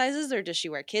 adult sizes or does she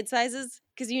wear kid sizes?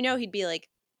 Because he'd be like,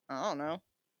 I don't know.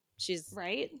 She's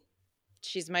Right?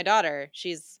 she's my daughter.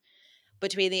 She's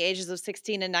between the ages of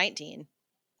 16 and 19.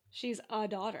 She's a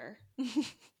daughter.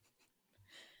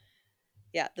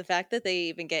 Yeah, the fact that they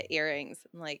even get earrings,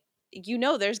 I'm like,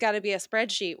 there's got to be a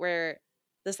spreadsheet where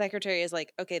the secretary is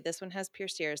like, okay, this one has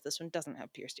pierced ears, this one doesn't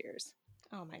have pierced ears.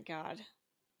 Oh my God.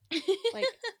 Like,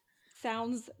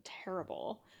 sounds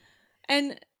terrible.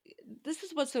 And this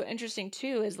is what's so interesting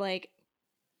too is like,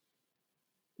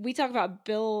 we talk about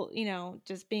Bill,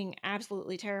 just being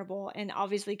absolutely terrible. And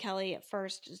obviously, Kelly at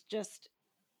first is just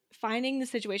finding the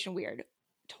situation weird.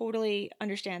 Totally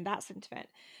understand that sentiment.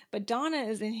 But Donna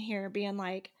is in here being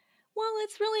like, well,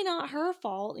 it's really not her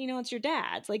fault. It's your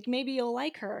dad's. Like, maybe you'll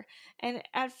like her. And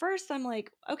at first, I'm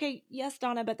like, okay, yes,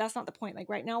 Donna, but that's not the point. Like,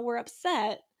 right now, we're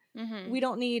upset. Mm-hmm. We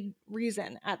don't need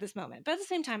reason at this moment. But at the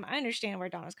same time, I understand where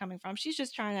Donna's coming from. She's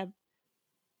just trying to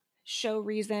show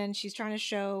reason. She's trying to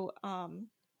show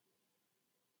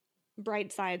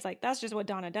bright sides. Like, that's just what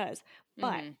Donna does.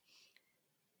 But Mm-hmm.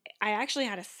 I actually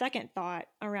had a second thought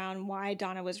around why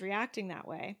Donna was reacting that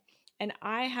way. And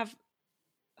I have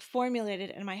formulated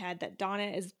in my head that Donna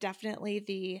is definitely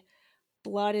the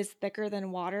blood is thicker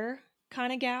than water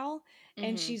kind of gal.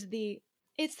 And Mm-hmm.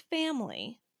 it's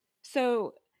family.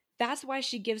 So that's why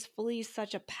she gives Felice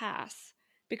such a pass,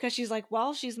 because she's like,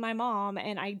 well, she's my mom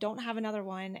and I don't have another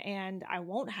one and I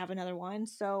won't have another one.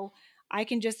 So I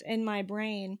can just in my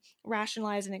brain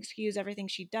rationalize and excuse everything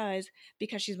she does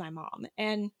because she's my mom.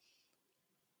 And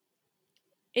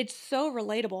it's so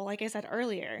relatable. Like I said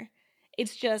earlier,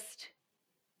 it's just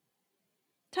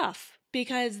tough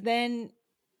because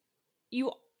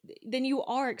you you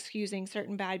are excusing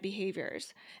certain bad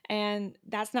behaviors, and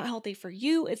that's not healthy for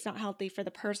you. It's not healthy for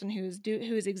the person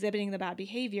who's exhibiting the bad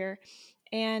behavior.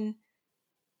 And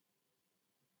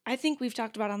I think we've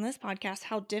talked about on this podcast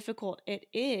how difficult it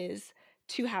is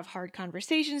to have hard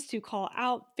conversations, to call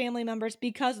out family members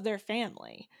because they're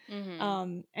family.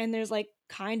 Mm-hmm. And there's like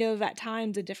kind of at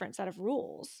times a different set of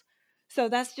rules. So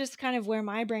that's just kind of where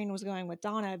my brain was going with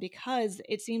Donna, because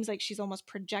it seems like she's almost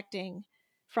projecting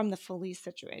from the Felice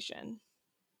situation.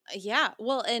 Yeah.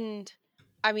 Well, and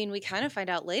I mean, we kind of find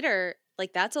out later,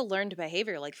 like, that's a learned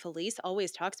behavior. Like, Felice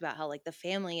always talks about how, like, the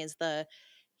family is the,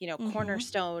 Mm-hmm.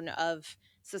 cornerstone of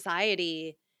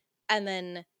society. And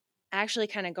then actually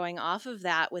kind of going off of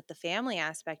that with the family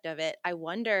aspect of it, I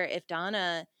wonder if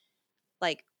Donna,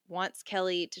 like, wants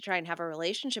Kelly to try and have a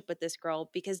relationship with this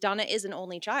girl because Donna is an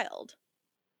only child.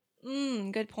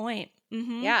 Good point.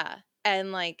 Mm-hmm. Yeah.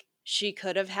 And, like, she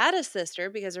could have had a sister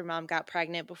because her mom got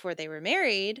pregnant before they were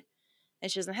married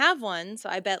and she doesn't have one. So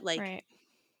I bet, like, Right.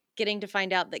 getting to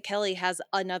find out that Kelly has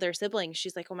another sibling,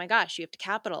 she's like, oh my gosh, you have to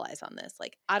capitalize on this.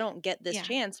 Like, I don't get this Yeah.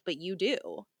 chance, but you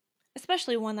do.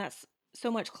 Especially one that's so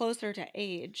much closer to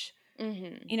age.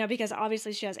 Mm-hmm. Because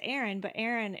obviously she has Aaron, but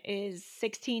Aaron is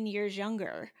 16 years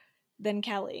younger than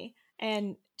Kelly.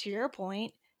 And to your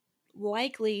point,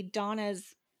 likely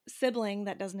Donna's sibling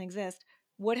that doesn't exist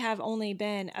would have only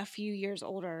been a few years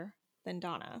older than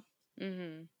Donna.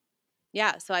 Mm-hmm.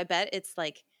 Yeah. So I bet it's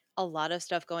like a lot of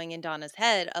stuff going in Donna's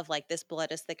head of like, this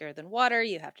blood is thicker than water.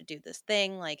 You have to do this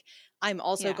thing. Like, I'm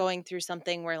also Yeah. going through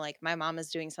something where like my mom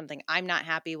is doing something I'm not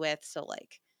happy with. So,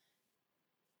 like,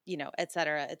 et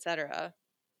cetera, et cetera.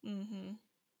 Mm-hmm.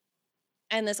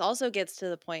 And this also gets to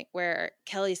the point where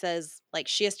Kelly says, like,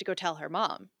 she has to go tell her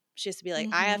mom. She has to be like,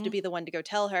 I have to Mm-hmm. be the one to go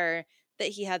tell her that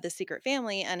he had this secret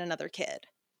family and another kid.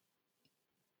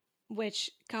 Which,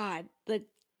 God,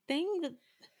 thing that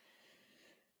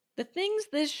the things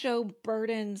this show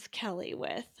burdens Kelly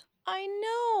with. I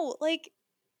know. Like,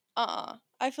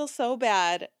 I feel so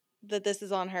bad that this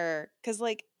is on her. Cause,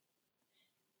 like,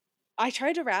 I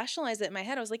tried to rationalize it in my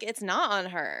head. I was like, it's not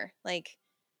on her. Like,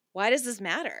 why does this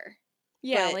matter?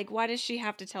 Yeah, But like, why does she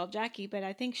have to tell Jackie? But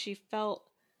I think she felt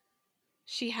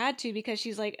she had to because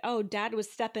she's like, oh, dad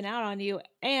was stepping out on you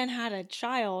and had a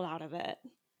child out of it.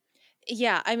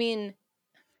 yeah, I mean,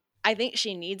 I think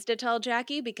she needs to tell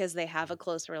Jackie because they have a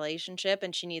close relationship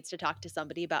and she needs to talk to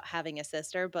somebody about having a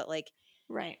sister. But like,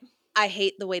 Right. I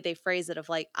hate the way they phrase it of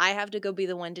like, I have to go be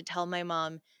the one to tell my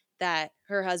mom that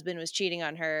her husband was cheating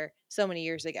on her so many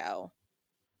years ago.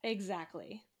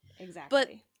 Exactly. But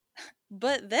Exactly.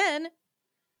 but then,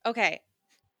 okay,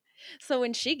 so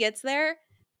when she gets there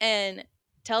and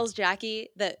tells Jackie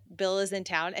that Bill is in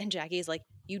town, and Jackie's like,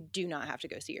 you do not have to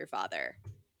go see your father.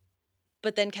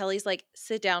 But then Kelly's like,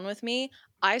 sit down with me.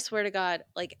 I swear to God,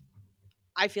 like,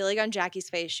 I feel like on Jackie's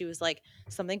face, she was like,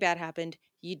 something bad happened.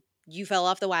 You fell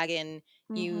off the wagon.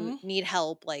 Mm-hmm. You need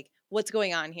help. Like, what's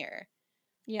going on here?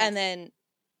 Yes. And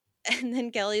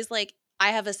then Kelly's like, I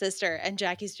have a sister. And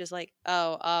Jackie's just like,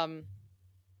 oh,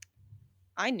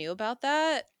 I knew about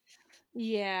that.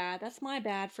 Yeah, that's my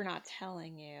bad for not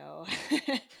telling you.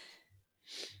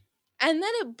 And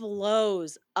then it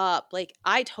blows up. Like,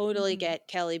 I totally Mhm. get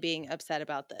Kelly being upset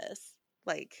about this.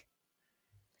 Like,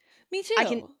 Me I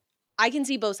can too. I can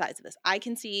see both sides of this. I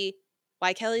can see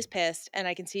why Kelly's pissed, and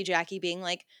I can see Jackie being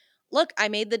like, look, I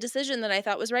made the decision that I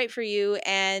thought was right for you,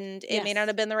 and it may not Yes.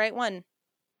 have been the right one.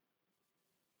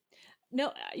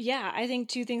 No, yeah, I think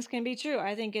two things can be true.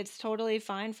 I think it's totally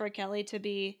fine for Kelly to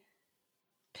be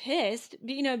pissed,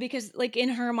 because like in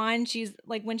her mind, she's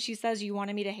like when she says you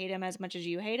wanted me to hate him as much as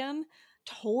you hate him,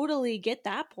 totally get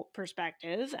that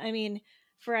perspective. I mean,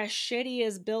 for as shitty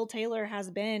as Bill Taylor has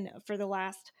been for the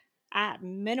last at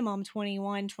minimum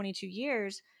 21, 22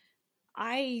 years,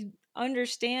 I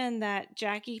understand that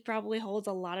Jackie probably holds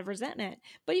a lot of resentment.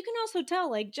 But you can also tell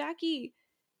like Jackie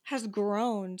has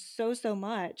grown so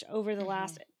much over the Mm-hmm.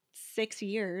 last 6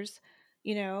 years,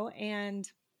 and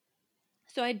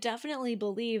so I definitely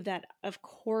believe that, of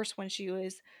course, when she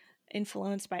was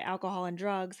influenced by alcohol and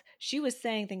drugs, she was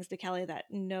saying things to Kelly that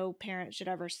no parent should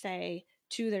ever say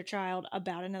to their child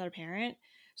about another parent.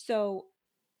 So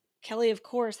Kelly, of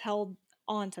course, held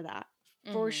on to that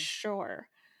for Mm-hmm. sure.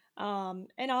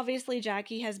 And obviously,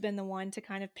 Jackie has been the one to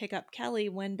kind of pick up Kelly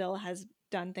when Bill has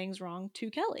done things wrong to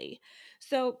Kelly.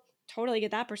 So totally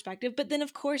get that perspective. But then,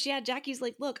 of course, yeah, Jackie's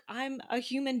like, look, I'm a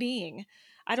human being.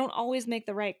 I don't always make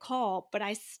the right call, but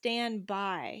I stand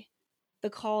by the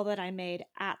call that I made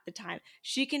at the time.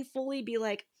 She can fully be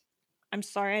like, I'm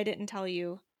sorry I didn't tell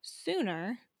you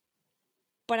sooner,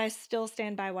 but I still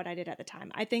stand by what I did at the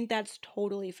time. I think that's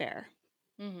totally fair.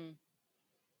 Mm-hmm.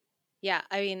 Yeah,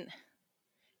 I mean,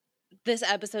 this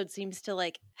episode seems to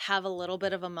like have a little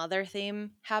bit of a mother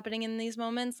theme happening in these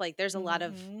moments. Like, there's a lot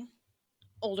of Mm-hmm.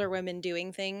 older women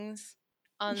doing things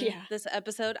on Yeah. this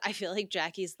episode. I feel like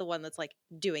Jackie's the one that's like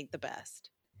doing the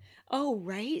best. Oh,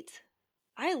 right.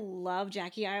 I love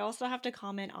Jackie. I also have to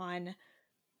comment on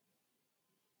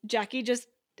Jackie just,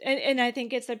 and I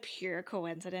think it's a pure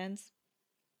coincidence,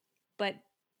 but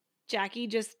Jackie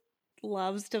just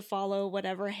loves to follow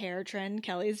whatever hair trend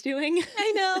Kelly's doing.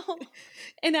 I know.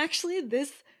 And actually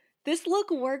this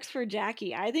look works for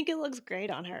Jackie. I think it looks great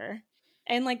on her.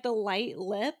 And like the light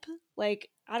lip, like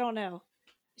I don't know.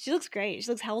 She looks great. She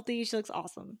looks healthy. She looks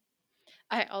awesome.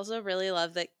 I also really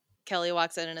love that Kelly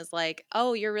walks in and is like,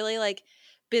 oh, you're really like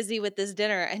busy with this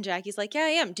dinner. And Jackie's like, yeah, I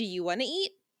am. Do you want to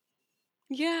eat?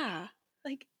 Yeah.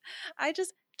 Like,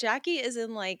 Jackie is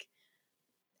in like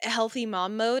healthy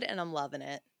mom mode and I'm loving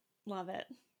it. Love it.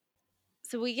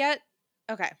 So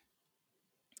okay,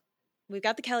 we've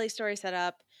got the Kelly story set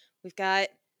up. We've got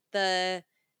the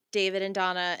David and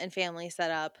Donna and family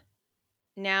set up.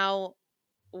 Now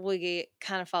we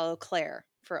kind of follow Claire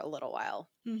for a little while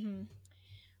Mm-hmm.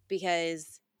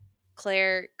 because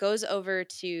Claire goes over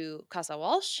to Casa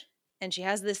Walsh and she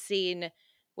has this scene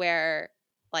where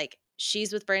like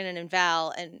she's with Brandon and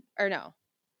Val or no,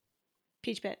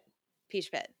 Peach Pit.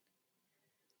 Peach Pit.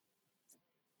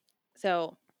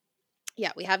 So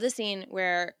yeah, we have the scene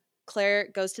where Claire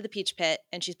goes to the Peach Pit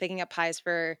and she's picking up pies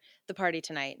for the party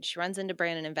tonight. She runs into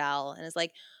Brandon and Val and is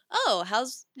like, "Oh,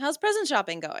 how's present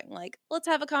shopping going? Like, let's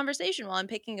have a conversation while I'm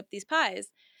picking up these pies."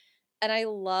 And I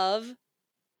love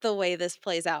the way this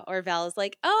plays out. Or Val is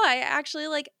like, "Oh, I actually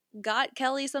like got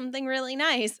Kelly something really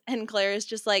nice." And Claire is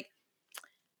just like,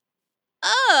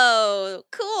 "Oh,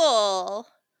 cool.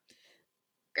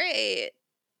 Great."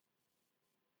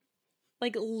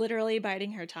 Like literally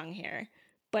biting her tongue here,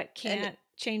 but And can't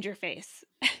change her face.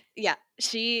 yeah,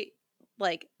 she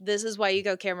like this is why you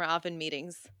go camera off in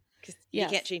meetings cuz you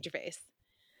Yes. can't change your face.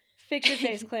 Fix your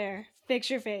face, Claire. Fix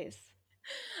your face.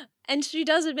 And she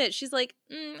does admit, she's like,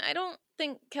 I don't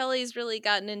think Kelly's really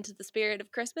gotten into the spirit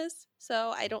of Christmas,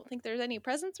 so I don't think there's any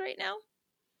presents right now.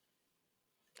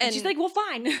 And she's like, well,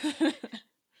 fine.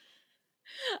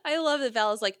 I love that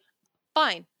Val is like,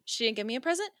 fine, she didn't give me a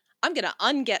present. I'm going to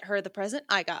unget her the present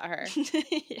I got her.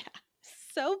 Yeah.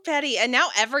 So petty. And now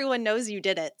everyone knows you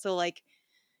did it. So, like,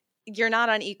 you're not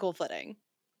on equal footing.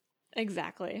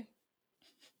 Exactly.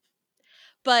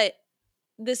 But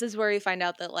this is where we find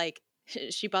out that, like,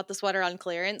 she bought the sweater on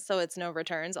clearance, so it's no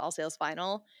returns, all sales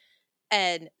final.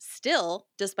 And still,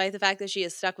 despite the fact that she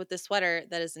is stuck with this sweater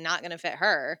that is not going to fit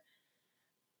her,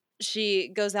 she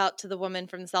goes out to the woman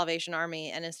from the Salvation Army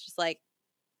and is just like,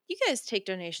 you guys take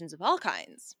donations of all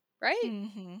kinds, right?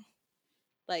 Mm-hmm.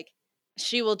 Like,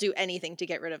 she will do anything to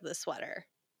get rid of this sweater,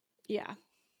 Yeah.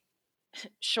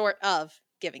 short of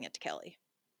giving it to Kelly.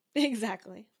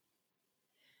 Exactly.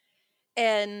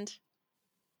 And,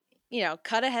 you know,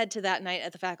 cut ahead to that night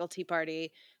at the faculty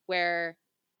party where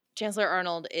Chancellor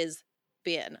Arnold is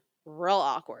being real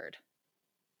awkward.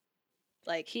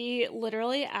 Like, He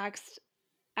literally acts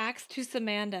to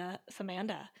Samantha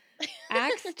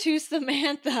acts to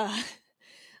Samantha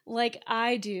like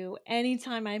I do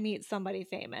anytime I meet somebody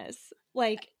famous.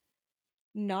 Like,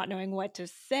 not knowing what to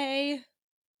say,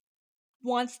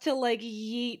 wants to like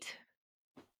yeet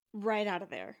right out of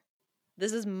there.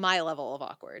 this is my level of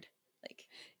awkward.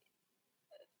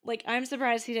 Like, I'm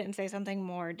surprised he didn't say something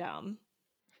more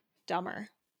dumber.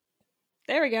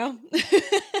 There we go.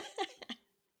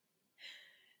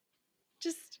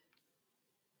 Just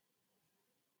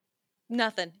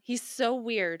nothing. He's so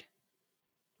weird.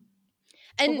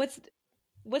 And But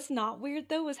what's not weird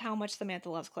though is how much Samantha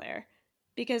loves Claire.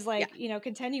 Because like, you know,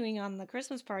 continuing on the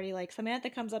Christmas party, like Samantha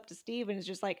comes up to Steve and is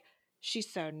just like,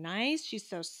 she's so nice, she's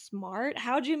so smart.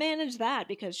 How'd you manage that?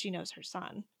 Because she knows her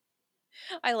son.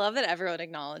 I love that everyone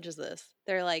acknowledges this.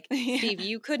 They're like, Yeah. Steve,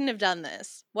 you couldn't have done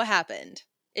this. What happened?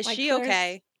 Is Like, she Claire's-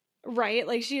 okay? Right?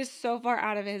 Like, she is so far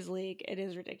out of his league. It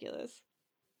is ridiculous.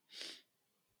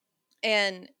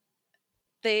 And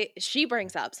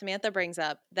Samantha brings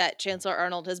up that Chancellor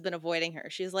Arnold has been avoiding her.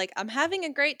 She's like, I'm having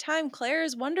a great time. Claire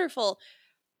is wonderful.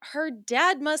 Her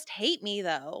dad must hate me,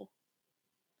 though.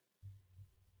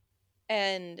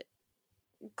 And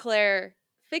Claire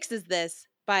fixes this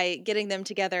by getting them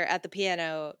together at the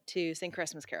piano to sing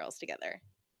Christmas carols together.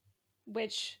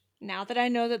 Which, now that I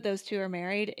know that those two are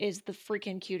married, is the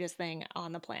freaking cutest thing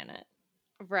on the planet.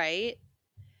 Right?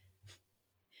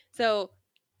 So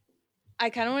I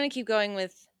kind of want to keep going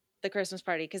with the Christmas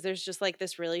party because there's just like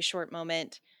this really short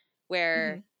moment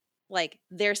where like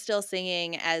they're still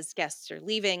singing as guests are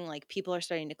leaving, like people are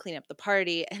starting to clean up the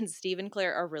party, and Steve and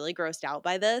Claire are really grossed out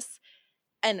by this.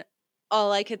 And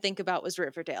all I could think about was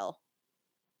Riverdale.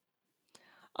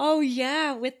 Oh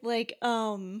yeah, with like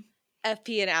FP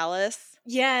and Alice.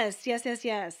 yes.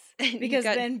 And Because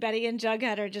then Betty and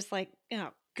Jughead are just like,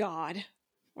 oh God.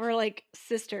 We're like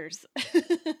sisters.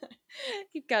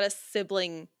 You've got a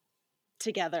sibling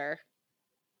together.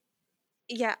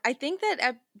 Yeah, I think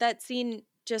that that scene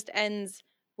just ends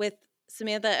with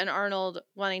Samantha and Arnold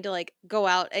wanting to like go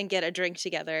out and get a drink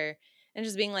together and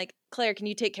just being like, Claire, can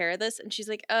you take care of this? And she's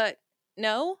like,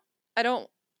 no, I don't.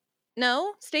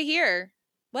 No, stay here.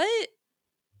 What?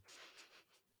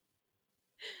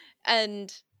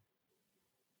 And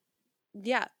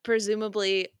yeah,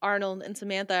 presumably Arnold and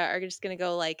Samantha are just going to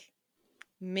go like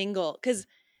mingle because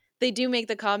they do make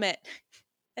the comment.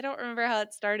 I don't remember how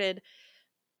it started,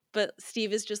 but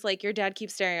Steve is just like, your dad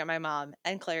keeps staring at my mom.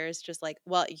 And Claire is just like,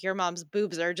 well, your mom's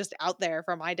boobs are just out there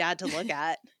for my dad to look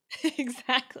at.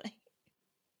 Exactly.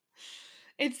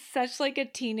 It's such like a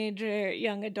teenager,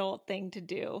 young adult thing to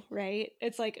do, right?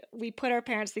 It's like we put our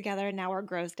parents together and now we're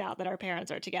grossed out that our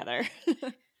parents are together.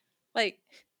 Like,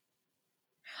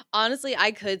 honestly,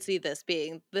 I could see this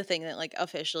being the thing that like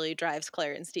officially drives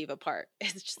Claire and Steve apart.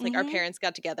 It's just like our parents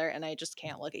got together and I just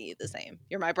can't look at you the same.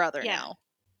 You're my brother now.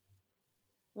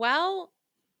 While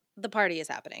the party is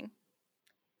happening,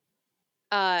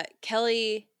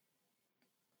 Kelly,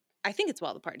 I think it's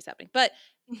while the party's happening, but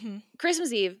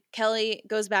Christmas Eve, Kelly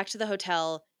goes back to the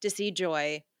hotel to see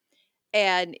Joy.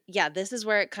 And yeah, this is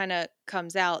where it kind of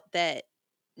comes out that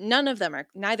neither of them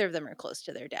are close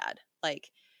to their dad. Like,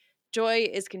 Joy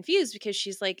is confused because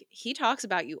she's like, he talks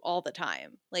about you all the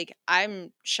time. Like,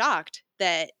 I'm shocked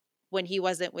that when he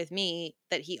wasn't with me,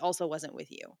 that he also wasn't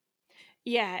with you.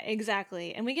 Yeah,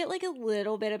 exactly. And we get like a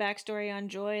little bit of backstory on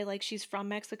Joy. Like, she's from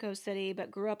Mexico City, but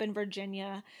grew up in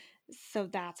Virginia. So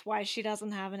that's why she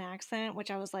doesn't have an accent,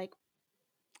 which I was like,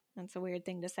 that's a weird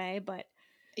thing to say, but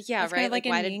Yeah, that's right. kind of like in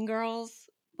why Mean Girls.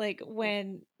 Like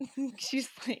when she's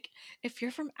like, if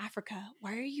you're from Africa,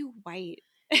 why are you white?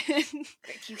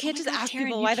 You can't just ask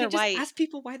people why they're white. Ask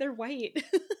people why they're white.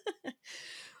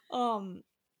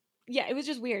 Yeah, it was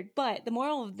just weird. But the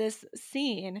moral of this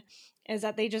scene is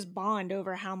that they just bond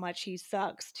over how much he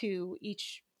sucks to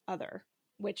each other,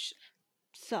 which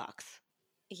sucks.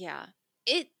 Yeah.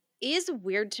 It is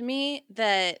weird to me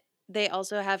that they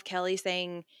also have Kelly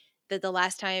saying that the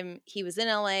last time he was in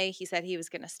LA, he said he was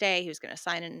going to stay, he was going to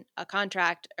sign a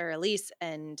contract or a lease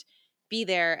and be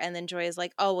there. And then Joy is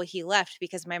like, oh, well, he left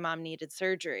because my mom needed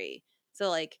surgery. So,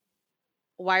 like,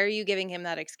 why are you giving him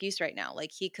that excuse right now?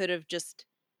 Like, he could have just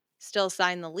still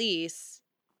signed the lease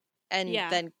and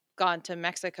then gone to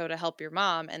Mexico to help your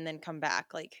mom and then come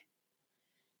back. Like,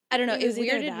 I don't know. It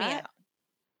weirded me out.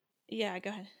 Yeah, go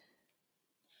ahead.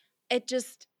 It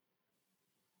just,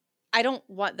 I don't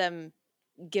want them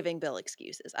giving Bill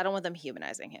excuses. I don't want them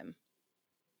humanizing him.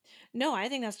 No, I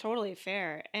think that's totally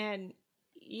fair. And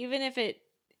even if it,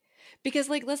 because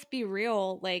like, let's be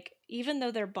real, like, even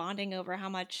though they're bonding over how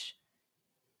much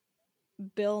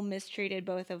Bill mistreated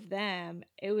both of them,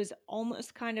 it was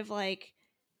almost kind of like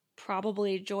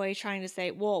probably Joy trying to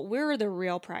say, well, we're the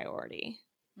real priority.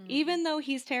 Even though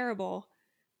he's terrible,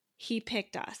 he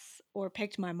picked us or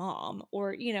picked my mom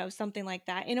or, you know, something like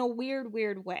that in a weird,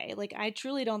 weird way. Like, I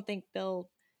truly don't think Bill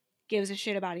gives a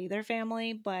shit about either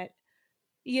family, but,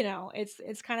 you know,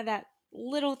 it's kind of that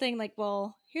little thing like,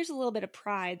 well, here's a little bit of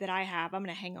pride that I have. I'm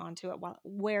going to hang on to it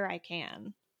where I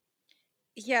can.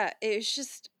 Yeah, it was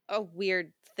just a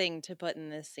weird thing to put in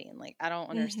this scene. Like, I don't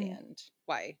understand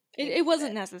why. It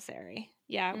wasn't necessary.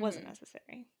 Yeah, it wasn't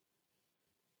necessary.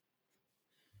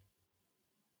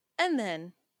 And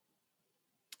then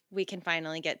we can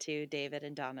finally get to David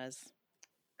and Donna's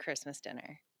Christmas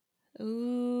dinner.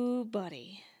 Ooh,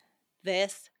 buddy.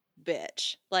 This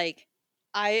bitch. Like,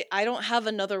 I don't have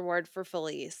another word for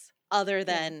Felice other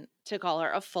than to call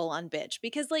her a full-on bitch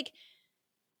because, like,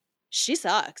 she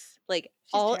sucks. Like,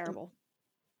 she's terrible.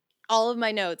 All of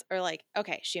my notes are like,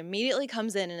 okay, she immediately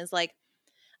comes in and is like,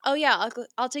 oh yeah,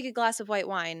 I'll take a glass of white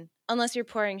wine unless you're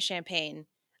pouring champagne.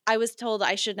 I was told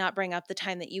I should not bring up the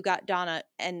time that you got Donna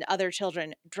and other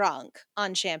children drunk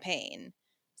on champagne.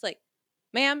 It's like,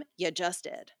 ma'am, you just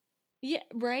did. Yeah,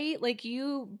 right? Like,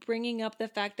 you bringing up the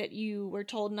fact that you were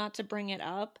told not to bring it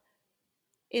up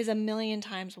is a million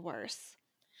times worse.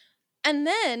 And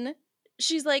then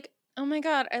she's like, oh my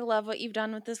God, I love what you've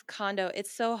done with this condo.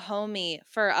 It's so homey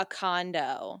for a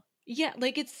condo. Yeah,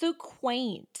 like, it's so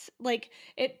quaint. Like,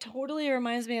 it totally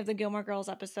reminds me of the Gilmore Girls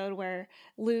episode where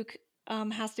Luke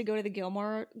has to go to the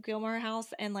Gilmore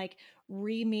house and like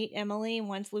re-meet Emily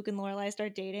once Luke and Lorelai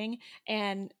start dating,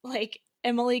 and like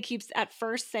Emily keeps at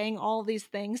first saying all these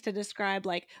things to describe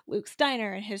like Luke's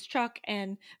diner and his truck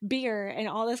and beer and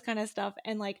all this kind of stuff,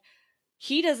 and like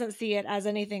he doesn't see it as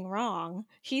anything wrong.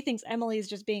 He thinks Emily's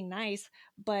just being nice,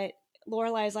 but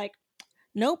Lorelai's like,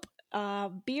 nope,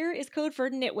 beer is code for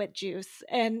nitwit juice.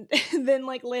 And then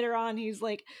like later on he's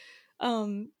like,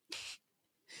 Emily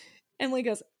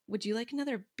goes, would you like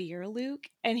another beer, Luke?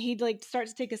 And he like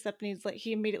starts to take a sip and he's like,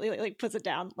 he immediately like puts it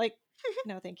down, like,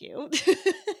 no thank you.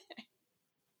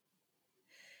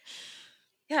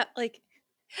 Yeah, like,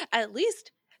 at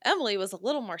least Emily was a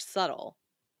little more subtle.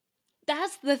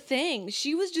 That's the thing.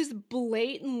 She was just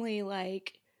blatantly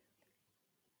like,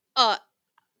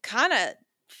 kind of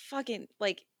fucking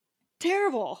like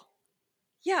terrible.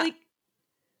 Yeah. Like,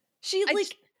 she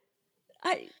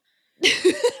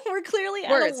we're clearly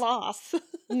at a loss.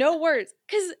 No words.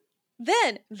 Because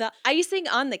then the icing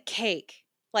on the cake,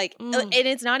 like, and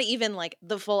it's not even like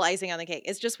the full icing on the cake.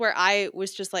 It's just where I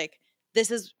was just like, this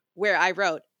is where I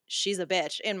wrote, she's a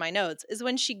bitch in my notes, is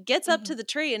when she gets up to the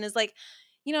tree and is like,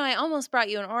 you know, I almost brought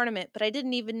you an ornament, but I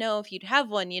didn't even know if you'd have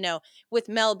one, you know, with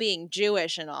Mel being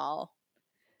Jewish and all.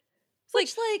 It's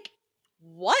which, like,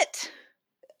 what?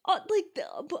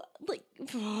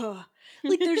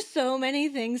 Like there's so many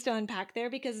things to unpack there,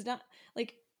 because not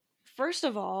like, first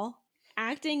of all,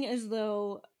 acting as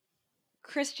though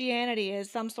Christianity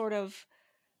is some sort of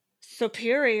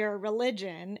superior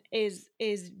religion is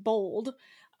bold,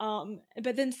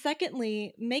 but then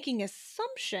secondly, making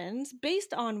assumptions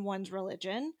based on one's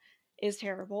religion is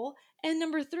terrible, and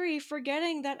number three,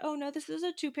 forgetting that, oh no, this is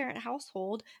a two-parent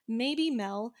household, maybe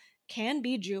Mel can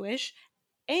be Jewish,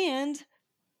 and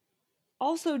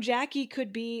also Jackie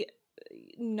could be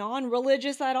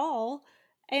non-religious at all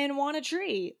and want a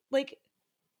tree. Like,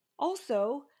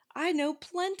 also, I know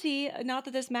plenty, not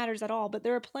that this matters at all, but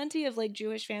there are plenty of like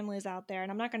Jewish families out there.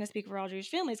 And I'm not going to speak for all Jewish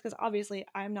families because obviously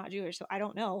I'm not Jewish, so I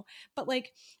don't know. But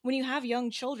like when you have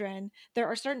young children, there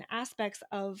are certain aspects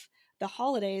of the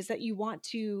holidays that you want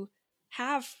to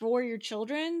have for your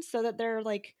children so that they're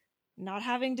like not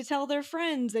having to tell their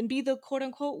friends and be the quote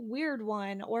unquote weird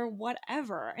one or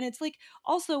whatever. And it's like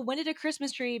also, when did a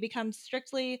Christmas tree become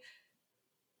strictly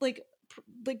like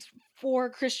like for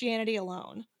Christianity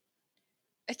alone?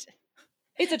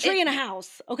 It's a tree in a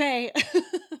house, okay?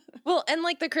 Well, and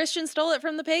like the Christians stole it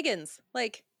from the pagans.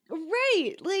 Like,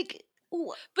 right. Like,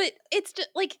 but it's just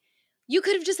like you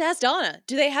could have just asked Donna,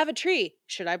 do they have a tree?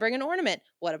 Should I bring an ornament?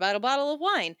 What about a bottle of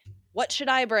wine? What should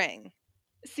I bring?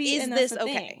 see, Is and that's this the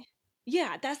okay? thing.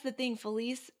 Yeah, that's the thing.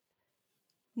 Felice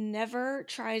never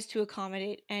tries to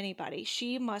accommodate anybody.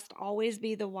 She must always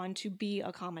be the one to be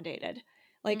accommodated.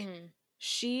 Like, Mhm.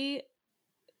 she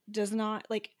does not,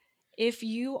 like, if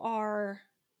you are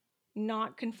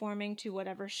not conforming to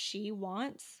whatever she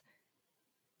wants,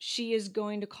 she is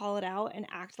going to call it out and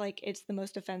act like it's the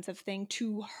most offensive thing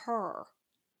to her.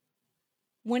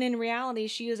 When in reality,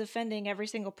 she is offending every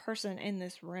single person in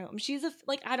this room. She's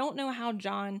like, I don't know how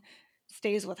John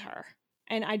stays with her.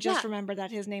 And I just Yeah. remembered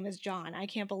that his name is John. I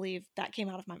can't believe that came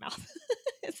out of my mouth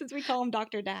since we call him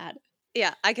Dr. Dad.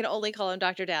 Yeah, I can only call him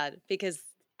Dr. Dad because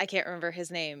I can't remember his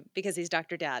name because he's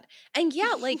Dr. Dad. And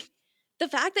yeah, like the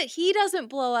fact that he doesn't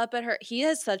blow up at her, he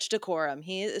has such decorum.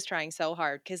 He is trying so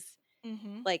hard because,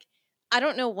 Mm-hmm. like, I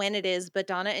don't know when it is, but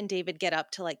Donna and David get up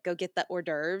to like go get the hors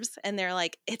d'oeuvres and they're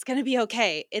like, it's going to be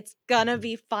okay. It's going to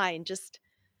be fine. Just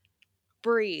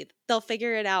breathe. They'll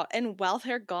figure it out. And while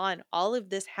they're gone, all of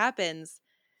this happens.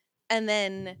 And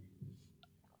then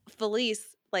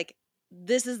Felice, like,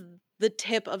 this is the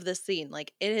tip of the scene.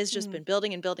 Like, it has just been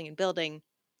building and building and building.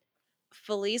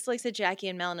 Felice looks at Jackie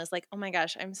and Mel and is like, oh my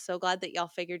gosh, I'm so glad that y'all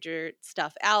figured your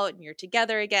stuff out and you're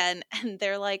together again. And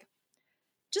they're like,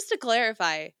 just to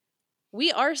clarify,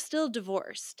 we are still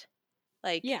divorced.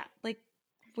 Like, Yeah, like,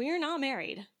 we're not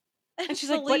married. and And she's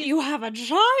like, but you have a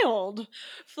child.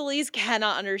 Felice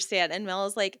cannot understand. And Mel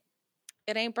is like,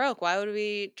 it ain't broke. Why would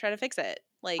we try to fix it?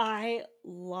 Like, I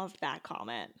loved that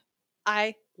comment.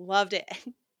 I loved it.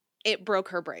 It broke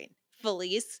her brain.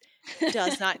 Felice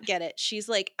does not get it. She's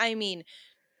like, I mean,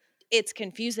 it's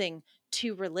confusing.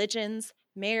 Two religions,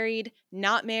 married,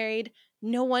 not married.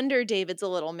 No wonder David's a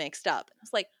little mixed up.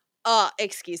 It's like,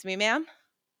 excuse me, ma'am.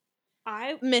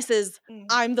 Mrs.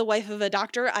 I'm the wife of a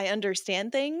doctor. I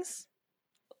understand things.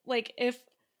 Like, if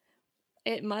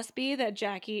it must be that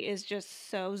Jackie is just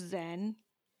so zen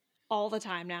all the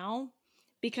time now,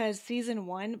 because season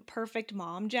 1, perfect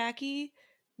mom Jackie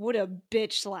would have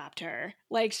bitch slapped her.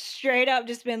 Like, straight up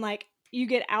just been like, you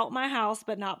get out my house,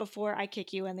 but not before I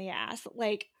kick you in the ass.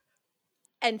 Like,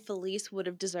 and Felice would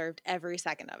have deserved every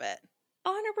second of it.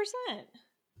 100%.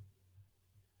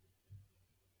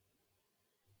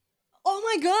 Oh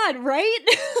my God, right?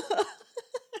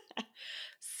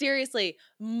 Seriously,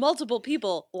 multiple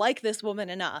people like this woman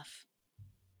enough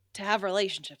to have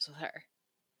relationships with her.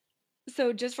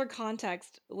 So, just for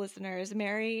context, listeners,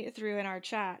 Mary threw in our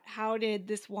chat, how did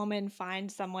this woman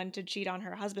find someone to cheat on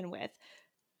her husband with?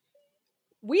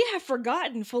 We have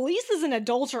forgotten Felice is an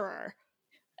adulterer.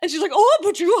 And she's like, oh,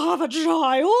 but you have a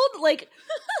child? Like,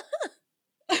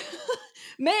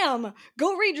 ma'am,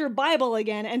 go read your Bible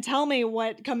again and tell me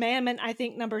what commandment I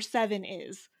think number 7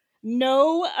 is.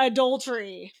 No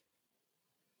adultery.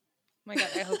 Oh my God,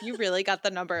 I hope you really got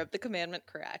the number of the commandment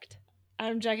correct.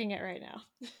 I'm checking it right now.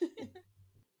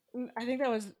 I think that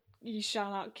was you shall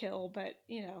not kill, but,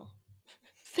 you know,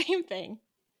 same thing.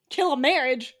 Kill a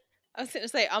marriage. I was going to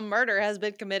say, a murder has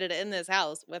been committed in this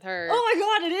house with her. Oh my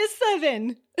God, it is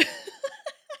 7.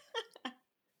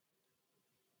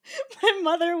 My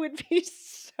mother would be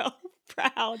so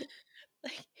proud.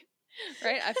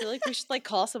 Right? I feel like we should like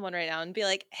call someone right now and be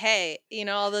like, hey, you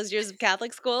know, all those years of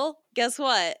Catholic school, guess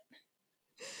what?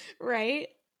 Right?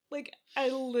 Like, I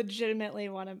legitimately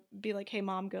want to be like, hey,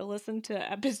 mom, go listen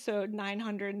to episode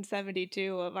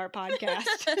 972 of our podcast.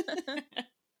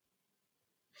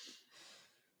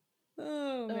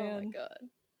 Oh, man. Oh my God.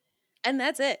 And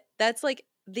that's it. That's like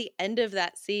the end of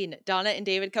that scene. Donna and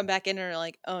David come back in and are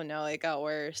like, oh no, it got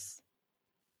worse.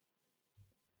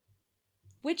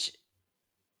 Which,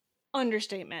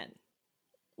 understatement.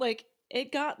 Like,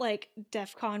 it got like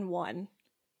DEFCON 1.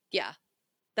 Yeah.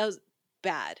 That was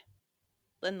bad.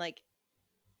 And like,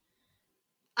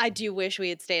 I do wish we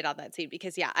had stayed on that scene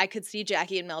because, yeah, I could see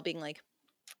Jackie and Mel being like,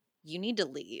 you need to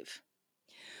leave.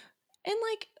 And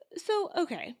like, so,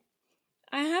 okay.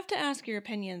 I have to ask your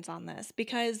opinions on this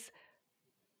because,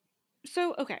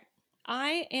 so, okay.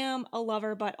 I am a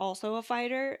lover, but also a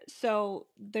fighter. So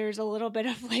there's a little bit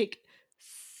of like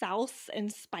sauce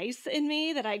and spice in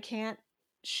me that I can't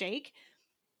shake.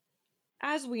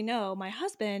 As we know, my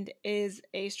husband is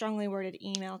a strongly worded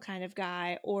email kind of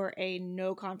guy or a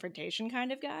no confrontation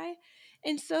kind of guy.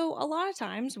 And so a lot of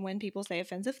times when people say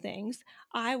offensive things,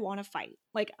 I want to fight.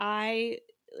 Like,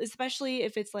 especially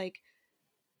if it's like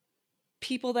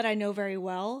people that I know very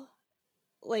well,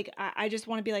 like, I just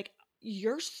want to be like,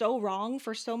 you're so wrong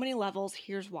for so many levels.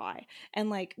 Here's why. And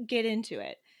like, get into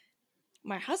it.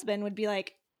 My husband would be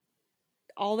like,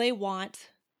 all they want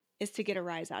is to get a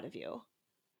rise out of you.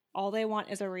 All they want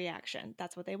is a reaction.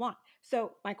 That's what they want.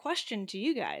 So, my question to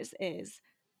you guys is,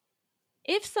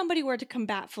 if somebody were to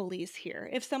combat Felice here,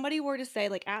 if somebody were to say,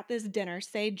 like at this dinner,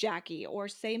 say Jackie or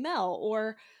say Mel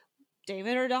or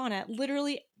David or Donna,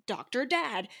 literally Dr.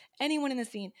 Dad, anyone in the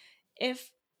scene,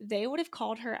 if they would have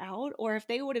called her out or if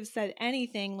they would have said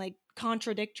anything like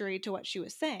contradictory to what she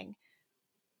was saying,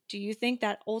 do you think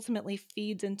that ultimately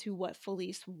feeds into what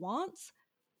Felice wants,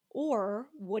 or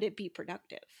would it be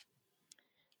productive?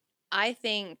 I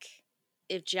think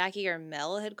if Jackie or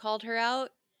Mel had called her out,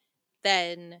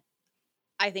 then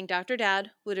I think Dr.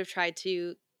 Dad would have tried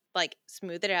to like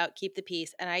smooth it out, keep the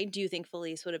peace. And I do think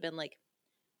Felice would have been like,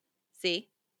 see,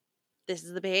 this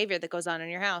is the behavior that goes on in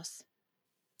your house.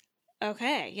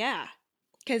 Okay, yeah.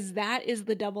 Because that is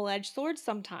the double-edged sword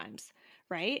sometimes,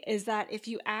 right? Is that if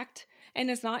you act, and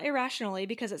it's not irrationally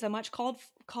because it's a much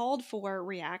called for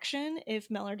reaction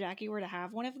if Mel or Jackie were to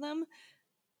have one of them,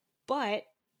 but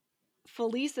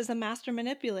Felice is a master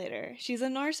manipulator. She's a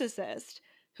narcissist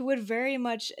who would very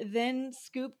much then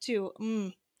scoop to,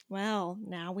 well,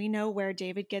 now we know where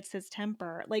David gets his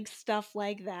temper, like stuff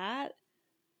like that.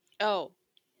 Oh,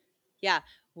 yeah.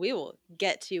 We will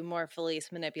get to more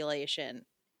Felice manipulation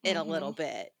in a little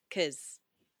bit because,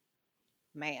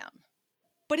 ma'am.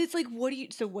 But it's like, what do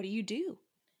you do?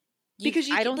 Because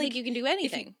you I don't like think you can do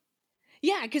anything.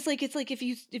 yeah, because like it's like if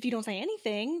you don't say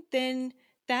anything, then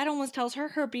that almost tells her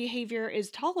her behavior is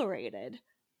tolerated,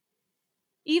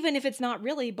 even if it's not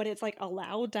really, but it's like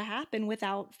allowed to happen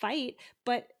without fight.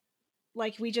 But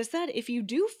like we just said, if you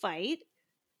do fight,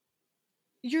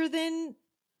 you're then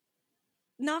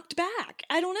knocked back.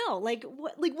 I don't know, like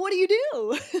what do you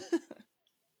do?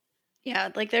 Yeah,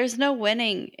 like there's no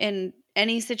winning in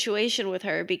any situation with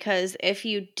her because if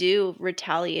you do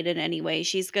retaliate in any way,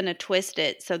 she's going to twist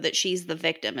it so that she's the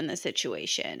victim in the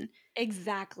situation.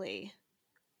 Exactly,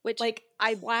 Which like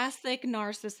classic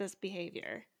narcissist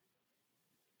behavior.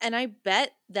 and I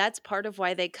bet that's part of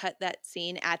why they cut that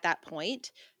scene at that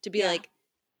point to be Yeah. like,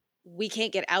 we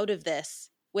can't get out of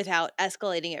this without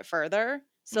escalating it further.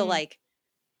 So, like,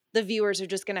 the viewers are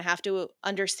just going to have to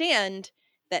understand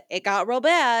that it got real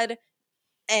bad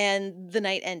and the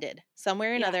night ended.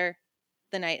 Somewhere or another,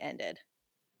 the night ended.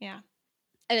 Yeah.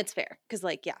 And it's fair because,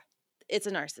 like, yeah, it's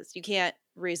a narcissist. You can't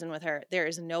reason with her. There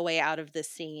is no way out of this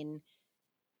scene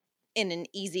in an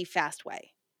easy, fast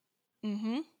way.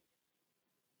 Mm-hmm.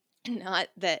 Not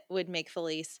that would make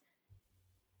Felice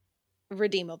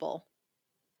redeemable.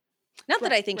 Not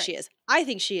that I think she is. I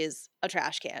think she is a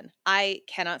trash can. I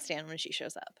cannot stand when she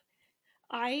shows up.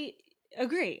 I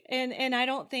agree. And I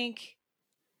don't think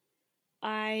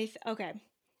okay.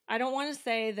 I don't want to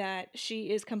say that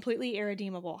she is completely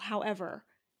irredeemable. However,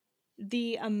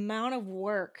 the amount of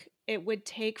work it would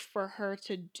take for her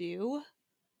to do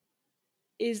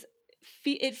is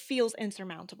it feels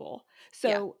insurmountable.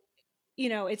 So,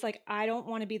 it's like I don't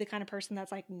want to be the kind of person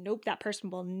that's like, nope, that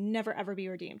person will never ever be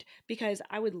redeemed, because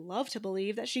I would love to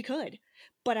believe that she could,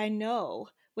 but I know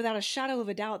without a shadow of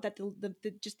a doubt that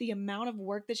the just the amount of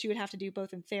work that she would have to do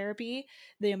both in therapy,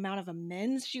 the amount of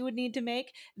amends she would need to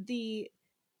make, the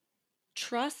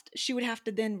trust she would have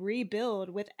to then rebuild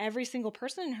with every single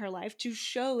person in her life to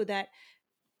show that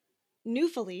new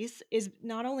Felice is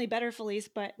not only better Felice,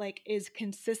 but like is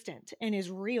consistent and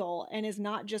is real and is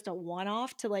not just a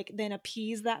one-off to like then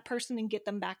appease that person and get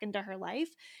them back into her life.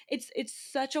 It's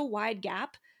such a wide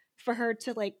gap for her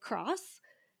to like cross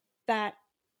that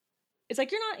it's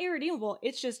like you're not irredeemable.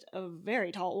 It's just a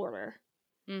very tall order.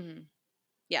 Mm-hmm.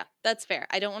 Yeah, that's fair.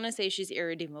 I don't want to say she's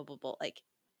irredeemable, but like,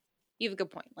 you have a good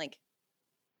point. Like,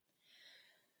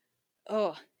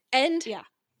 and Yeah.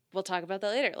 we'll talk about that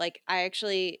later. Like,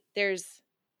 there's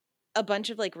a bunch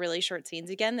of like really short scenes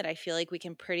again that I feel like we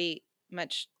can pretty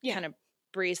much kind of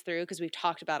breeze through because we've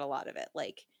talked about a lot of it.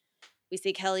 Like, we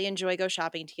see Kelly and Joy go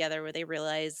shopping together where they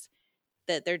realize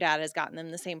that their dad has gotten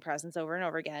them the same presents over and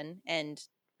over again. And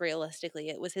realistically,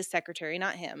 it was his secretary,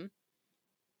 not him.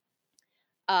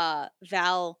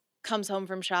 Val comes home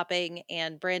from shopping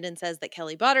and Brandon says that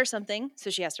Kelly bought her something, so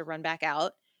she has to run back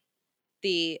out.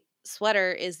 The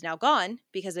sweater is now gone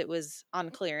because it was on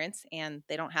clearance and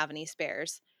they don't have any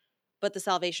spares. But the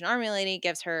Salvation Army lady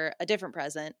gives her a different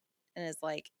present and is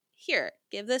like, here,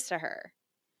 give this to her.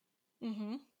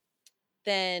 Mm-hmm.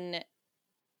 Then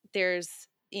there's,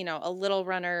 a little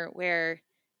runner where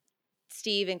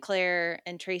Steve and Claire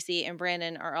and Tracy and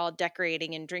Brandon are all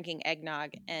decorating and drinking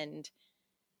eggnog. And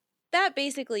that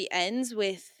basically ends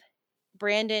with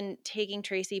Brandon taking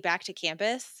Tracy back to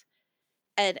campus.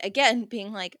 And again,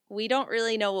 being like, we don't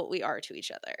really know what we are to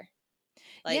each other.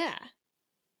 Like, Yeah.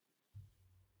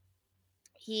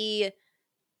 he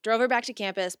drove her back to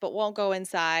campus, but won't go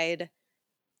inside.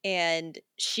 And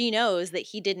she knows that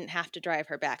he didn't have to drive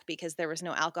her back because there was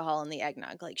no alcohol in the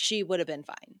eggnog. Like, she would have been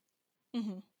fine.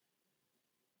 Mm-hmm.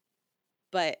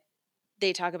 But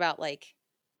they talk about, like,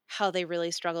 how they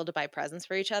really struggle to buy presents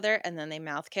for each other, and then they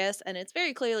mouth kiss. And it's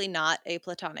very clearly not a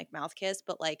platonic mouth kiss,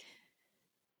 but, like,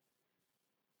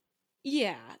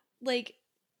 Yeah. Like,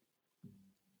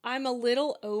 I'm a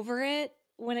little over it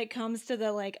when it comes to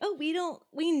the like, oh,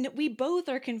 we both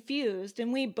are confused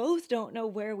and we both don't know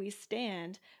where we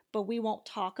stand, but we won't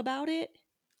talk about it.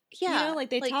 yeah, Like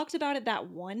they like, talked about it that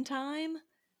one time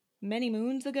many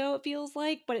moons ago, it feels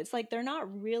like, but it's like they're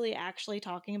not really actually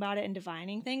talking about it and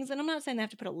defining things. And I'm not saying they have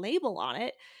to put a label on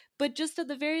it, but just at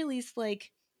the very least,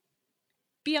 like,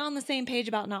 be on the same page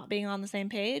about not being on the same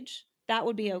page. That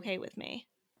would be okay with me.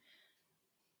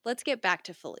 let's get back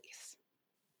to Felice.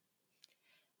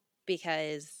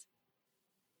 Because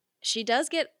she does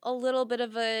get a little bit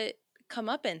of a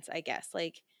comeuppance, I guess.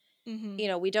 Like,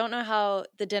 Mm-hmm. we don't know how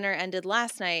the dinner ended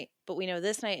last night, but we know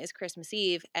this night is Christmas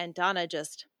Eve, and Donna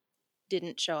just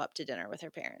didn't show up to dinner with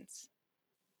her parents.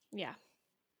 Yeah.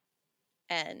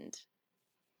 And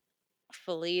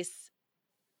Felice,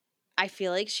 I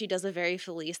feel like she does a very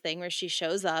Felice thing where she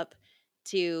shows up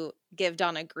to give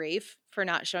Donna grief for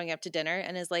not showing up to dinner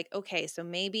and is like, okay, so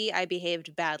maybe I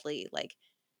behaved badly. Like,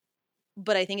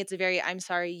 but I think it's a very I'm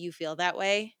sorry you feel that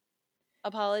way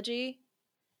apology.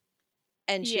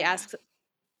 And Yeah.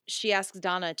 she asks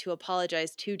Donna to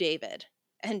apologize to David.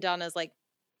 And Donna's like,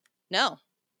 no,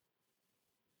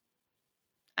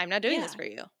 I'm not doing this Yeah. for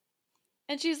you.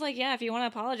 And she's like, yeah, if you want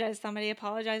to apologize to somebody,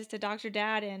 apologize to Dr.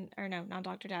 Dad or no, not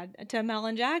Dr. Dad, to Mel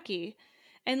and Jackie.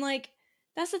 And like,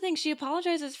 that's the thing. She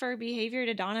apologizes for her behavior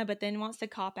to Donna, but then wants to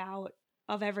cop out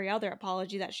of every other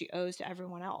apology that she owes to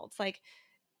everyone else. Like,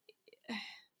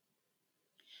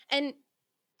 And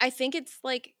I think it's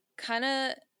like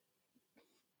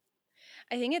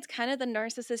I think it's kind of the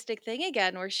narcissistic thing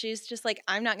again, where she's just like,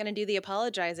 I'm not going to do the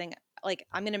apologizing. Like,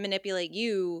 I'm going to manipulate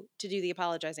you to do the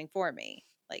apologizing for me.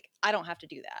 Like, I don't have to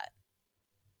do that.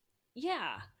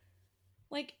 yeah.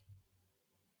 Like,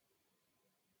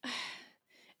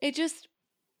 it just,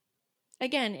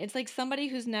 again, it's like somebody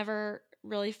who's never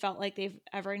really felt like they've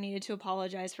ever needed to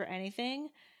apologize for anything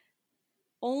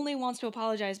only wants to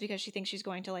apologize because she thinks she's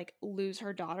going to like lose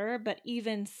her daughter, but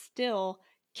even still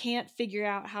can't figure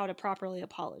out how to properly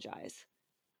apologize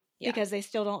Yeah. because they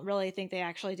still don't really think they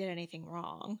actually did anything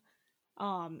wrong.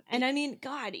 And I mean,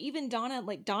 God, even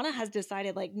Donna has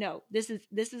decided like, no, this is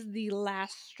the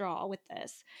last straw with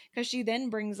this, because she then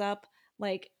brings up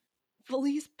like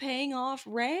Felice paying off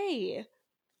Ray.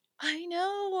 I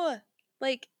know.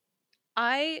 Like,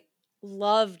 I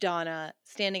love Donna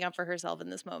standing up for herself in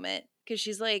this moment because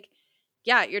she's like,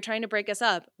 yeah, you're trying to break us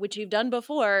up, which you've done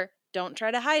before. Don't try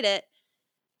to hide it.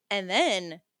 And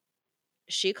then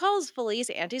she calls Felice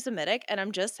anti Semitic. And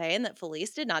I'm just saying that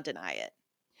Felice did not deny it.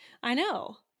 I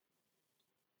know.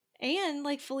 And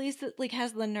like Felice like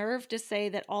has the nerve to say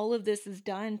that all of this is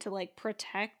done to like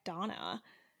protect Donna.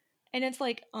 And it's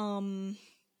like,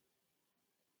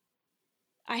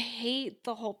 I hate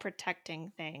the whole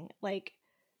protecting thing. Like,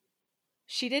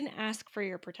 she didn't ask for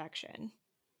your protection.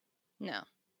 No.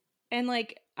 And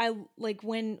like, I like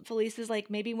when Felice is like,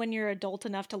 maybe when you're adult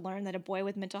enough to learn that a boy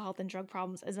with mental health and drug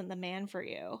problems isn't the man for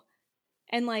you.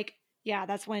 And like, yeah,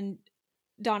 that's when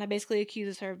Donna basically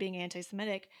accuses her of being anti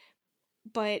Semitic.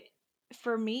 But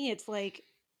for me, it's like,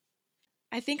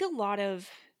 I think a lot of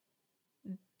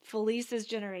Felice's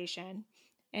generation,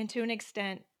 and to an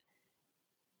extent,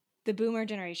 the boomer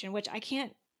generation, which I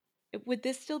can't, would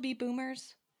this still be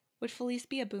boomers? Would Felice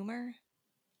be a boomer?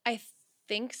 I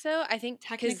think so. I think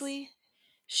because Technically?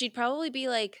 she'd probably be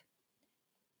like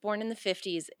born in the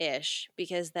 50s ish,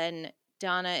 because then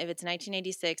Donna, if it's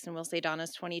 1986, and we'll say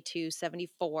Donna's 22,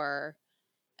 74,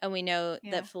 and we know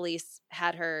Yeah. that Felice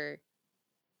had her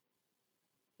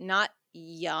not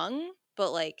young,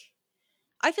 but like,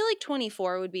 I feel like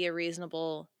 24 would be a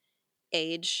reasonable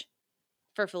age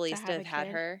for To Felice to have a have had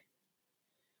kid? her.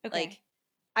 Okay.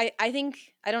 Like, I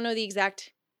think, I don't know the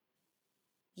exact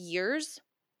years,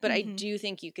 but I Mhm. do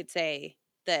think you could say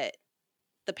that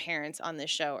the parents on this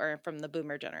show are from the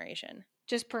boomer generation.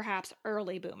 Just perhaps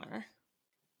early boomer.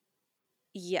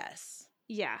 Yes.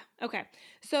 Yeah. Okay.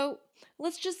 So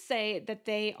let's just say that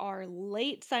they are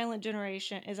late silent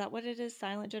generation. Is that what it is?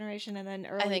 Silent generation and then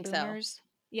early think so. boomers?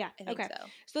 Yeah. I think Okay.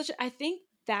 so. So I think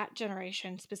that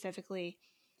generation specifically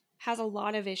has a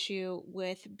lot of issue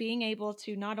with being able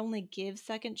to not only give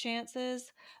second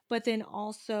chances, but then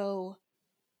also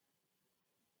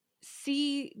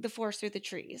see the forest through the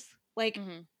trees. Like,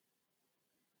 Mhm.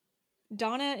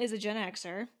 Donna is a Gen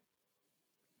Xer,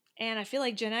 and I feel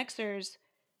like Gen Xers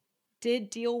did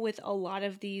deal with a lot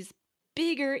of these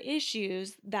bigger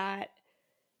issues that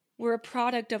were a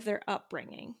product of their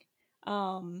upbringing.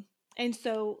 And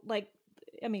so, like,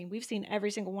 I mean, we've seen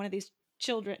every single one of these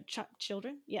children,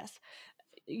 yes,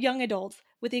 young adults,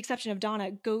 with the exception of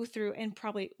Donna, go through, and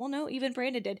probably, well, no, even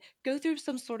Brandon did, go through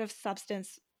some sort of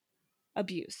substance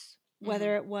abuse,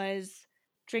 whether it was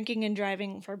drinking and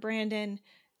driving for Brandon,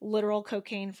 literal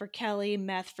cocaine for Kelly,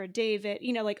 meth for David,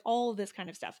 like all this kind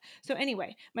of stuff. So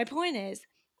anyway, my point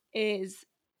is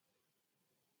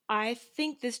I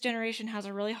think this generation has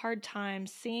a really hard time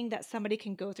seeing that somebody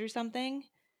can go through something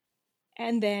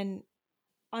and then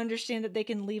understand that they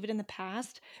can leave it in the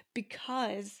past,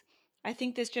 because I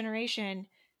think this generation,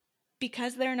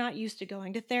 because they're not used to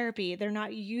going to therapy, they're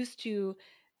not used to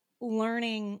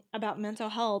learning about mental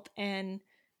health and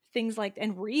things like,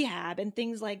 and rehab and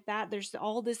things like that. There's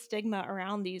all this stigma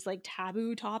around these like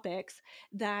taboo topics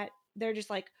that they're just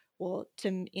like, well,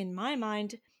 in my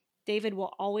mind, David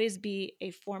will always be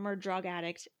a former drug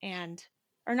addict, and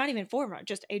or not even former,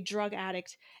 just a drug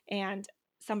addict and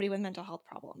somebody with mental health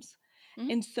problems.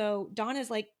 Mhm. And so Donna's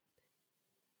like,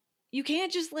 you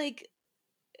can't just like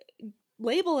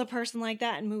label a person like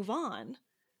that and move on.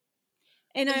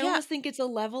 And I Yeah. almost think it's a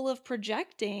level of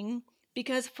projecting,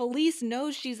 because Felice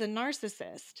knows she's a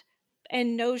narcissist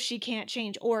and knows she can't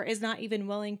change, or is not even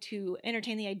willing to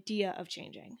entertain the idea of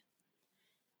changing.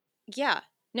 Yeah.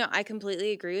 No, I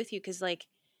completely agree with you, because like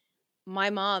my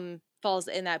mom falls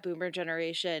in that boomer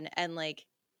generation, and like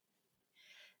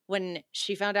when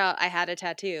she found out I had a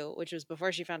tattoo, which was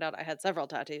before she found out I had several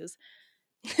tattoos,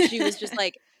 she was just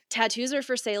like, tattoos are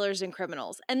for sailors and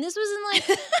criminals. And this was in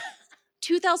like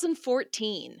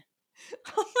 2014.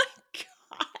 Oh my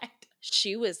God.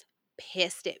 She was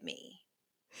pissed at me.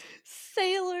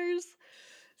 Sailors.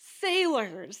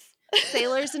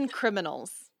 Sailors and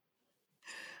criminals.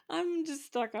 I'm just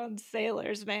stuck on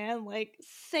sailors, man. Like,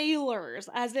 sailors,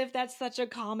 as if that's such a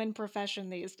common profession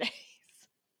these days.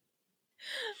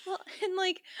 Well, and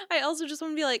like, I also just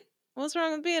want to be like, what's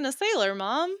wrong with being a sailor,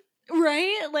 Mom?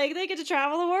 Right? Like, they get to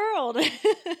travel the world.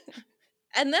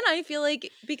 And then I feel like,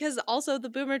 because also the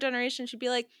boomer generation should be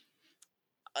like,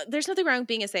 there's nothing wrong with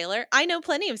being a sailor. I know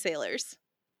plenty of sailors.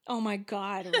 Oh my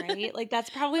God, right? Like, that's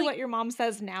probably Like, what your mom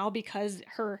says now because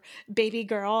her baby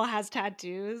girl has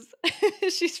tattoos.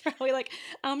 She's probably like,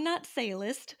 I'm not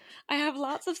sailist. I have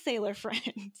lots of sailor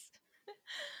friends.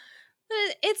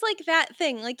 it's like that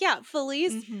thing. Like, yeah,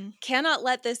 Felice Mm-hmm. cannot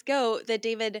let this go that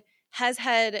David has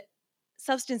had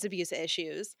substance abuse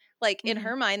issues. Like, in Mm-hmm.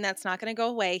 her mind, that's not going to go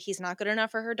away. He's not good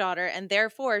enough for her daughter. And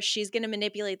therefore, she's going to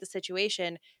manipulate the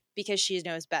situation because she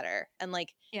knows better. And,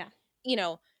 like, Yeah. you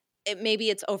know, maybe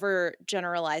it's over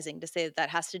generalizing to say that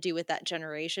has to do with that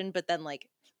generation. But then, like,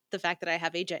 the fact that I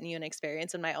have a genuine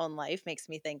experience in my own life makes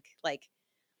me think, like,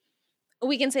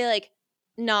 we can say, like,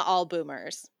 not all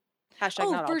boomers. Hashtag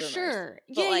Oh, not all for boomers. sure.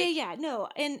 But, like, Yeah. No,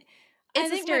 and I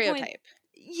it's a think my point, stereotype.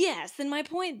 yes, and my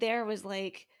point there was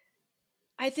like,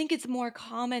 I think it's more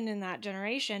common in that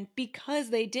generation because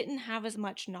they didn't have as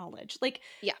much knowledge. Like,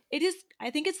 Yeah.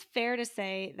 I think it's fair to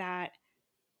say that,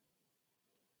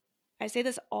 I say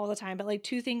this all the time, but like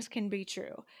two things can be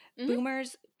true. Mhm.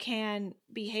 Boomers can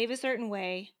behave a certain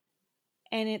way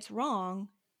and it's wrong.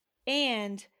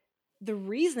 And the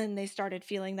reason they started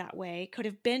feeling that way could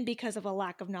have been because of a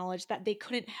lack of knowledge that they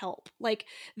couldn't help. Like,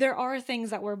 there are things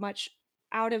that were much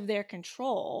out of their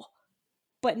control,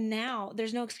 but now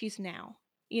there's no excuse now.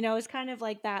 It's kind of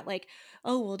like that, like,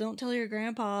 oh, well, don't tell your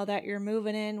grandpa that you're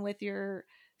moving in with your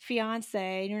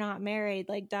fiance and you're not married,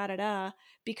 like, da da da,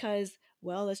 because,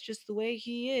 well, that's just the way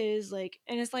he is. Like,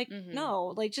 and it's like, Mhm.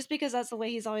 no, like, just because that's the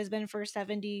way he's always been for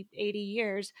 70, 80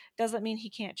 years doesn't mean he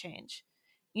can't change.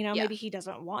 Yeah. Maybe he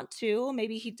doesn't want to,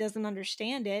 maybe he doesn't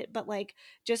understand it, but like,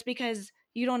 just because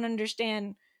you don't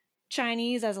understand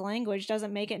Chinese as a language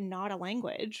doesn't make it not a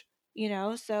language.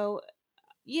 So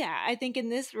yeah, I think in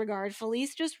this regard,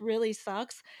 Felice just really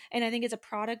sucks. And I think it's a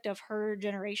product of her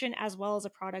generation as well as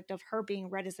a product of her being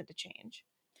reticent to change.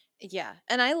 Yeah.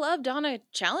 And I love Donna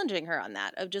challenging her on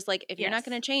that of just like, if you're not Yes.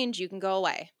 going to change, you can go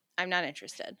away. I'm not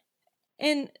interested.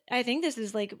 And I think this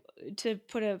is like, to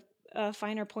put a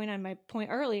finer point on my point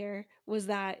earlier, was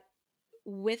that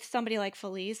with somebody like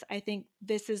Felice, I think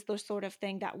this is the sort of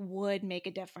thing that would make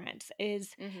a difference,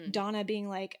 is Mm-hmm. Donna being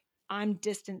like, I'm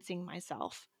distancing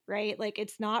myself, right? Like,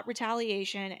 it's not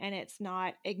retaliation and it's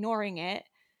not ignoring it.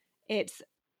 It's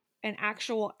an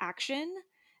actual action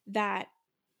that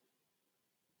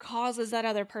causes that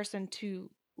other person to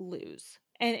lose.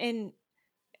 And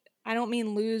I don't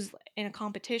mean lose in a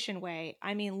competition way.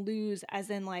 I mean lose as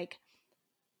in like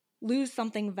lose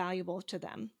something valuable to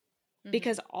them. Mm-hmm.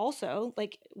 Because also,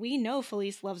 like, we know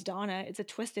Felice loves Donna. It's a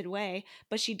twisted way,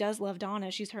 but she does love Donna.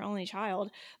 She's her only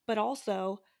child. But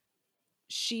also,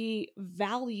 she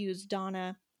values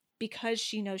Donna because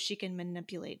she knows she can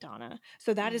manipulate Donna.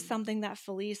 So that is Mm-hmm. something that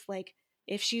Felice, like,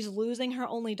 if she's losing her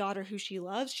only daughter who she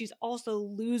loves, she's also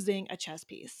losing a chess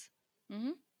piece.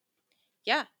 Mm-hmm.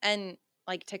 Yeah. And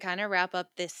like to kind of wrap up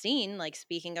this scene, like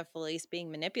speaking of Felice being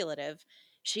manipulative,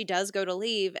 she does go to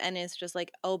leave and is just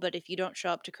like, oh, but if you don't show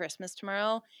up to Christmas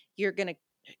tomorrow, you're going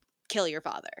to kill your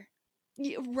father.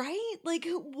 Right? Like,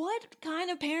 what kind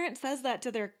of parent says that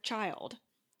to their child?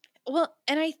 Well,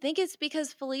 and I think it's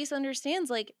because Felice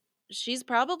understands like she's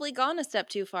probably gone a step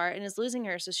too far and is losing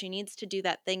her. So she needs to do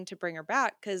that thing to bring her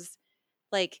back. Cause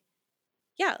like,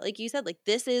 yeah, like you said, like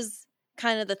this is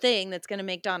kind of the thing that's going to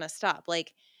make Donna stop.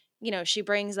 Like, she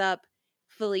brings up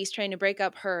Felice trying to break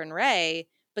up her and Ray,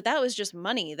 but that was just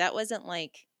money. That wasn't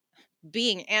like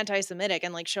being anti Semitic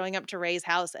and like showing up to Ray's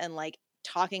house and like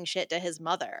talking shit to his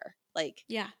mother. Like,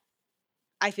 Yeah.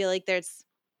 I feel like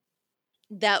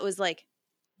that was like,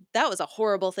 that was a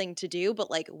horrible thing to do, but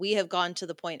like we have gone to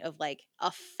the point of like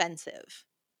offensive.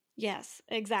 Yes,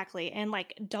 exactly. And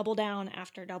like double down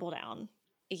after double down.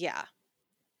 Yeah.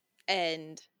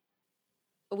 And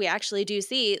we actually do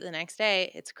see the next day,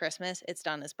 it's Christmas, it's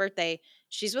Donna's birthday.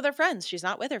 She's with her friends. She's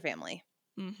not with her family.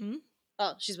 Mm-hmm.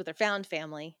 Well, she's with her found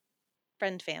family,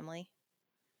 friend family.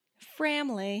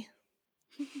 Framley.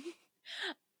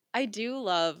 I do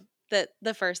love that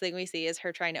the first thing we see is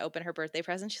her trying to open her birthday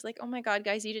present. She's like, oh my God,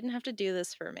 guys, you didn't have to do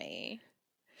this for me.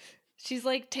 She's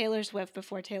like Taylor Swift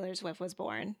before Taylor Swift was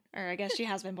born. Or I guess she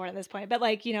has been born at this point. But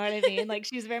like, you know what I mean? Like,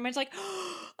 she's very much like,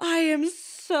 oh, I am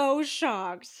so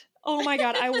shocked. Oh my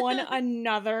God, I won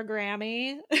another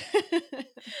Grammy.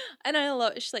 And I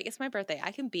love, she's like, it's my birthday.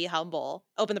 I can be humble.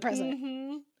 Open the present.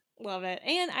 Mm-hmm. Love it.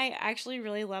 And I actually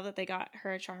really love that they got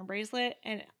her a charm bracelet.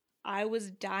 And I was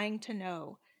dying to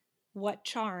know what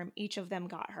charm each of them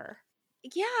got her.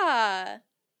 Yeah.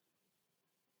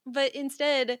 But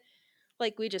instead,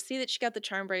 like, we just see that she got the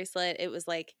charm bracelet. It was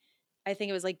like, I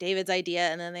think it was like David's idea.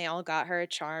 And then they all got her a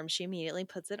charm. She immediately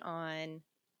puts it on.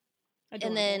 Adorable.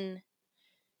 And then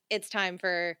it's time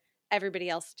for everybody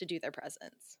else to do their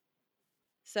presents.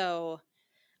 So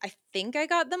I think I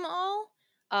got them all.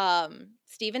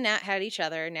 Steve and Nat had each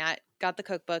other. Nat got the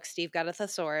cookbook. Steve got a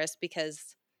thesaurus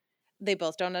because they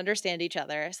both don't understand each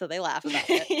other, so they laugh about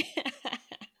it.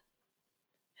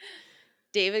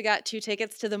 David got 2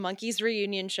 tickets to the Monkees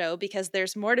reunion show because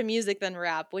there's more to music than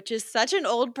rap, which is such an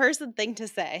old person thing to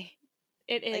say.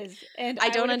 It Like, is. And I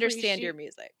don't would understand your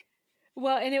appreciate- music.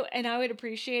 Well, and I would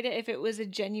appreciate it if it was a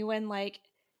genuine, like,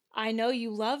 I know you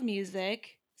love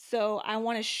music, so I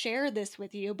want to share this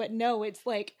with you. But no, it's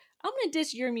like, I'm going to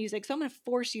diss your music, so I'm going to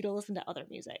force you to listen to other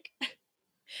music.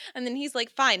 And then he's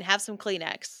like, fine, have some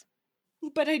Kleenex.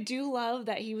 But I do love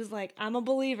that he was like, I'm a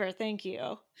believer, thank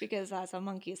you, because that's a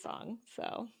monkey song.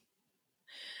 So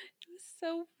It was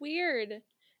so weird.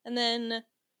 And then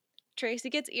Tracy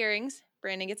gets earrings.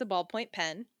 Brandon gets a ballpoint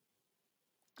pen,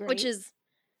 great. which is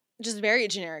just very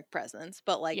generic presents,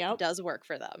 but like Yep. does work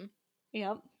for them.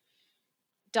 Yep.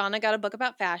 Donna got a book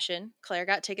about fashion. Claire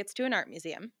got tickets to an art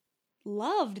museum.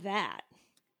 Loved that.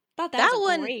 Thought That that was a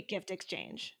one- great gift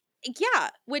exchange. Yeah,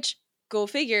 which go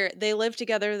figure, they live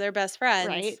together, they're best friends.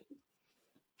 Right?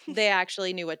 They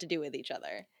actually knew what to do with each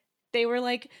other. They were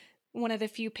like one of the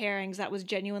few pairings that was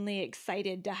genuinely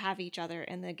excited to have each other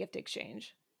in the gift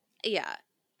exchange. Yeah.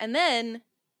 And then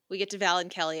we get to Val and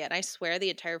Kelly, and I swear the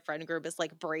entire friend group is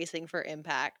like bracing for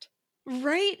impact.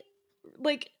 Right?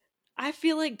 Like, I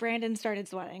feel like Brandon started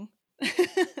sweating.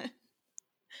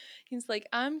 He's like,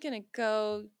 I'm gonna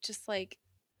go just like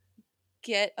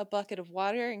get a bucket of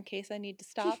water in case I need to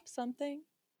stop something.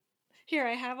 Here,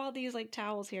 I have all these like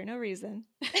towels here, no reason.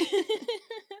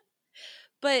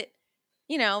 But,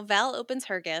 Val opens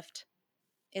her gift.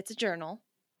 It's a journal.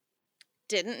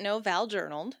 Didn't know Val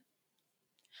journaled.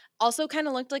 Also kind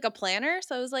of looked like a planner,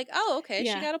 so I was like, oh, okay, she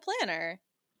Yeah. got a planner.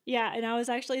 Yeah, and I was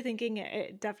actually thinking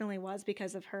it definitely was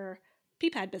because of her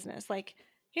pee-pad business. Like,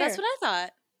 That's here, what I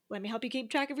thought. let me help you keep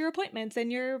track of your appointments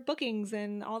and your bookings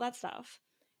and all that stuff.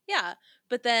 Yeah.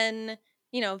 But then,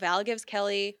 Val gives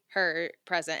Kelly her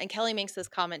present, and Kelly makes this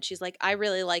comment. She's like, I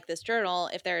really like this journal.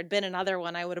 If there had been another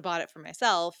one, I would have bought it for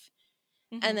myself.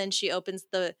 And then she opens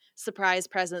the surprise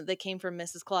present that came from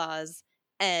Mrs. Claus,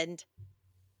 and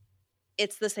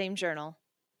it's the same journal,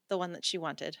 the one that she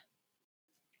wanted.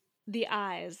 The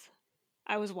eyes.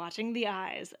 I was watching the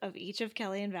eyes of each of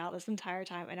Kelly and Val this entire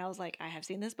time, and I was like, I have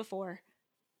seen this before,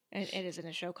 and it is in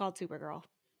a show called Supergirl.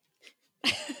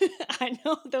 I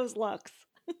know those looks.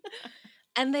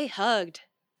 And they hugged.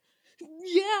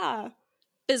 Yeah.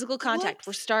 Physical contact. What?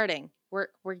 We're starting.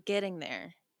 We're getting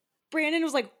there. Brandon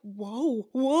was like, whoa,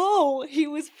 whoa. He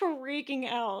was freaking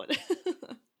out.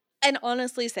 And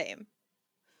honestly, same.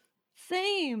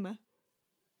 Same.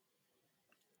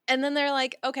 And then they're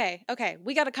like, okay,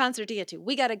 we got a concert to get to.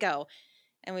 We got to go.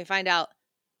 And we find out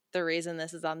the reason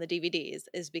this is on the DVDs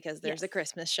is because there's a Yes.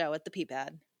 Christmas show at the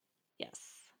P-pad. Yes.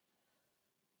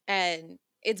 And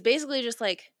it's basically just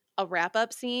like a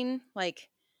wrap-up scene. Like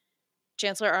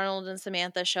Chancellor Arnold and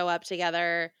Samantha show up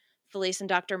together. Felice and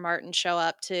Dr. Martin show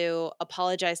up to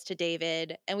apologize to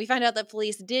David. And we find out that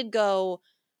Felice did go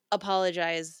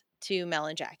apologize to Mel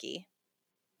and Jackie.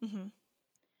 Mm-hmm.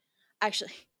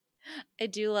 Actually, I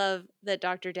do love that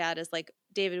Dr. Dad is like,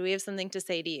 David, we have something to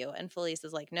say to you. And Felice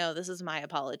is like, no, this is my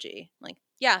apology. Like,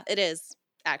 yeah, it is,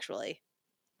 actually.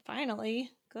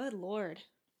 Finally. Good Lord.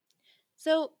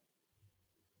 So,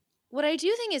 what I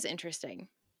do think is interesting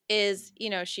is,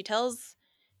 she tells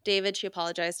David she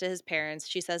apologized to his parents.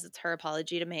 She says it's her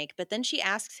apology to make. But then she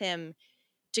asks him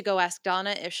to go ask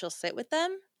Donna if she'll sit with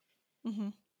them. Mm-hmm.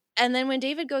 And then when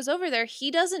David goes over there, he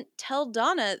doesn't tell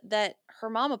Donna that her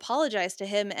mom apologized to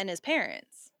him and his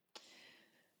parents.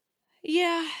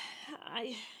 Yeah.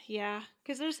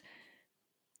 Because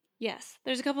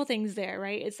there's a couple things there,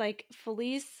 right? It's like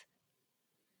Felice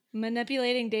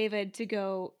manipulating David to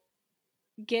go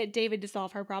get David to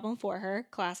solve her problem for her.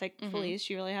 Classic Felice.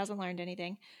 She really hasn't learned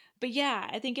anything. But yeah,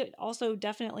 I think it also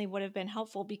definitely would have been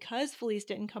helpful because Felice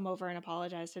didn't come over and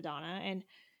apologize to Donna and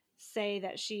say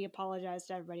that she apologized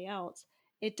to everybody else.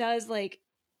 It doesn't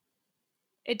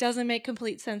make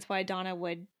complete sense why Donna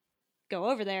would go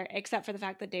over there, except for the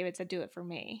fact that David said, do it for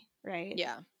me, right?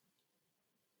 Yeah.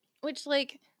 Which,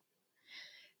 like,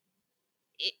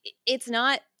 it's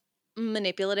not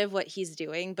manipulative what he's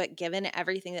doing, but given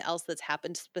everything else that's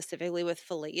happened specifically with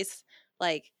Felice,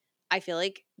 like, I feel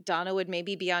like Donna would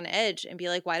maybe be on edge and be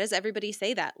like, why does everybody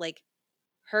say that? Like,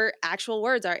 her actual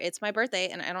words are, it's my birthday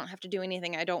and I don't have to do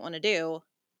anything I don't want to do.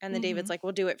 And then David's like,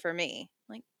 well, do it for me.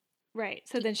 Like, right.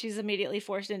 So then she's immediately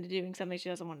forced into doing something she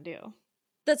doesn't want to do.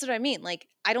 that's what I mean. Like,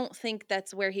 I don't think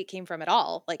that's where he came from at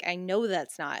all. Like, I know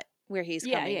that's not where he's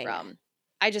coming from. Yeah.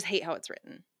 I just hate how it's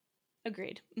written.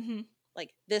 Agreed. Mm-hmm.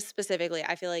 Like, this specifically,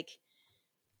 I feel like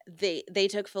they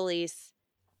took Felice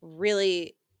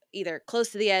really either close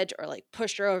to the edge or like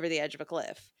pushed her over the edge of a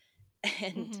cliff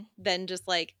and then just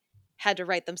like had to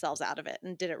write themselves out of it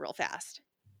and did it real fast.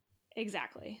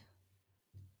 Exactly.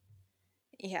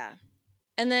 Yeah.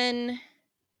 And then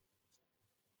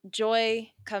Joy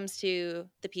comes to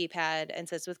the P-pad and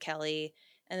sits with Kelly,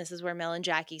 and this is where Mel and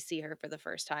Jackie see her for the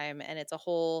first time, and it's a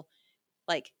whole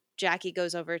like Jackie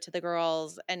goes over to the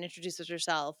girls and introduces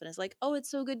herself and is like, oh,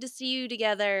 it's so good to see you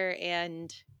together,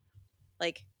 and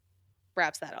like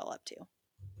wraps that all up too.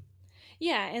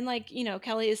 Yeah, and like,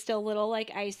 Kelly is still a little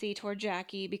like icy toward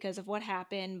Jackie because of what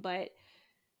happened, but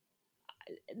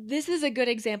this is a good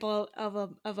example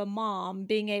of a mom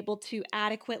being able to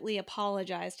adequately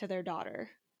apologize to their daughter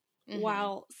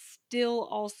while still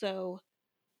also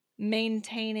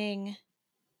maintaining,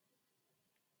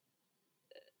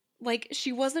 like,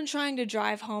 she wasn't trying to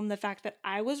drive home the fact that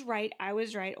I was right,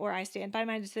 or I stand by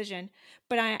my decision,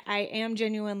 but I am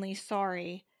genuinely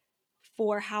sorry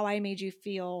for how I made you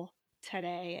feel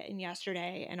today and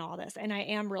yesterday and all this. And I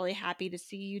am really happy to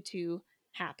see you two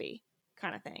happy,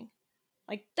 kind of thing.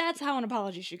 Like, that's how an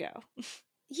apology should go.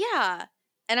 Yeah.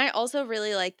 And I also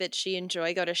really like that she and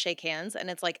Joy go to shake hands and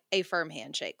it's like a firm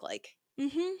handshake. Like,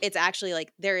 it's actually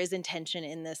like there is intention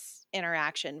in this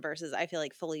interaction versus I feel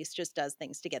like Felice just does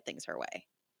things to get things her way.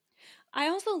 I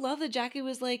also love that Jackie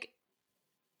was like,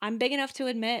 I'm big enough to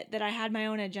admit that I had my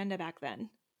own agenda back then.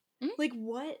 Mm-hmm. Like,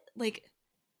 what? Like,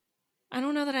 I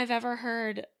don't know that I've ever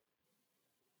heard.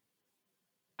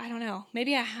 I don't know.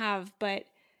 Maybe I have, but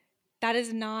that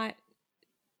is not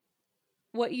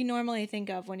what you normally think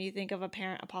of when you think of a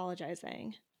parent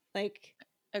apologizing. Like,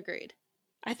 Agreed.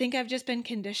 I think I've just been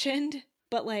conditioned,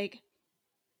 but like,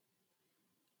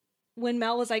 when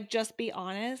Mel was like, just be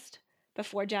honest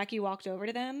before Jackie walked over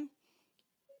to them,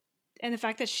 and the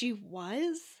fact that she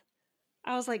was,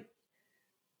 I was like,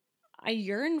 I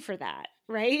yearn for that,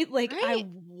 right? Like, I Right.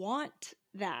 want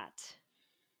that.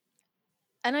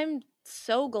 And I'm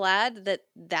so glad that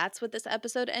that's what this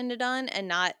episode ended on and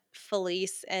not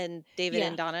Felice and David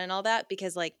and Yeah. Donna and all that,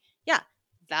 because like, yeah,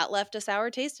 that left a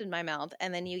sour taste in my mouth.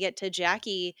 And then you get to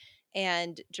Jackie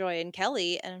and Joy and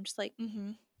Kelly, and I'm just like,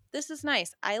 Mm-hmm. this is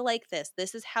nice. I like this.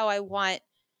 This is how I want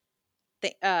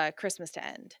the Christmas to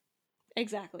end.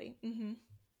 Exactly. Mm-hmm.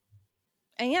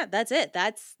 And yeah, that's it.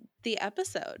 That's the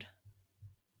episode.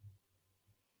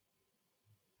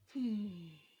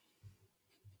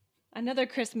 Another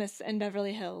Christmas in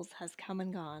Beverly Hills has come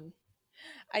and gone.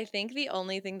 I think the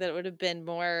only thing that would have been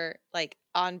more like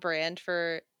on brand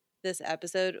for this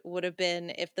episode would have been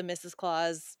if the Mrs.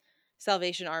 Claus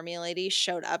Salvation Army lady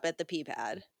showed up at the pee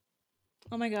pad.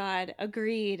 Oh my God,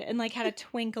 agreed. And like had a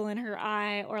twinkle in her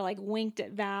eye or like winked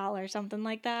at Val or something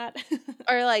like that.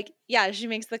 Or like, yeah, she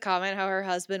makes the comment how her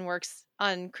husband works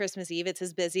on Christmas Eve. It's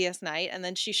his busiest night. And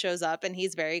then she shows up and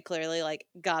he's very clearly like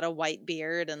got a white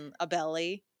beard and a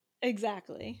belly.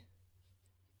 Exactly.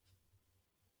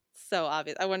 So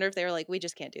obvious. I wonder if they were like, we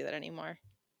just can't do that anymore.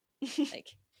 Like,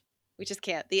 we just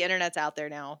can't. The internet's out there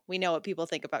now. We know what people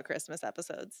think about Christmas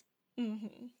episodes.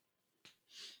 Mm-hmm.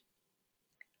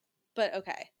 But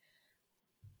okay.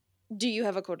 Do you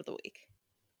have a quote of the week?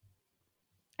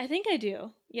 I think I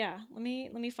do. Yeah. Let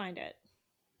me find it.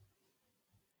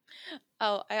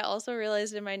 Oh, I also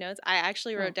realized in my notes, I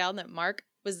actually wrote Oh. down that Mark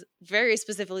was very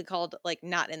specifically called like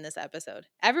not in this episode.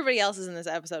 Everybody else is in this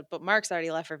episode, but Mark's already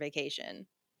left for vacation.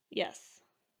 Yes.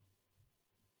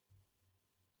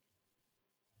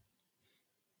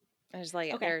 I was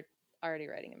like, Okay. they're already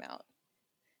writing him out.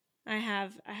 I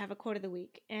have a quote of the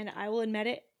week, and I will admit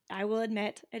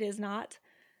it is not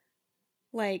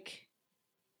like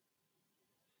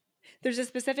there's a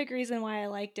specific reason why I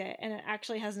liked it, and it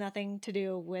actually has nothing to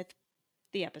do with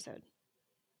the episode.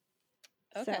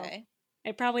 So Okay.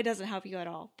 it probably doesn't help you at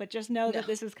all, but just know No. that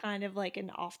this is kind of like an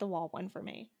off the wall one for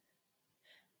me.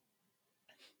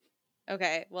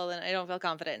 Okay. Well, then I don't feel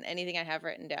confident in anything I have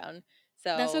written down.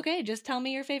 So That's okay. Just tell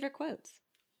me your favorite quotes.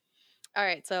 All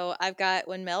right. So I've got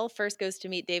when Mel first goes to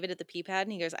meet David at the pee pad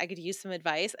and he goes, I could use some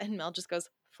advice. And Mel just goes,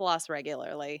 floss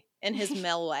regularly in his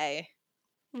Mel way.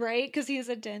 Right? Because he's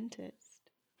a dentist.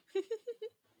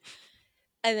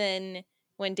 And then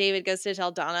when David goes to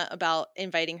tell Donna about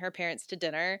inviting her parents to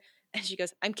dinner, and she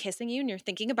goes, I'm kissing you and you're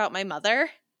thinking about my mother.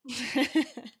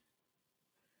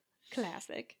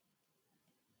 Classic.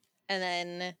 And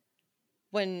then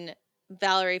when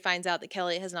Valerie finds out that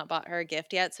Kelly has not bought her a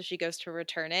gift yet, so she goes to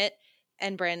return it.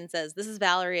 And Brandon says, this is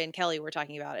Valerie and Kelly we're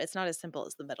talking about. It's not as simple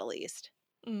as the Middle East.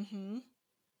 Mm-hmm.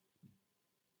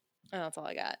 And that's all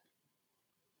I got.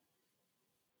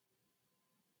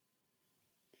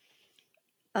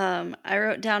 I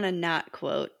wrote down a Nat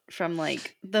quote from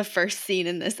like the first scene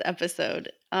in this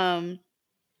episode.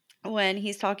 When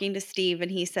he's talking to Steve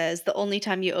and he says, the only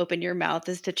time you open your mouth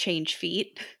is to change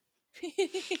feet.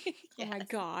 Oh my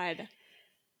God.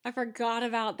 I forgot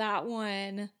about that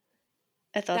one.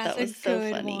 I thought that was so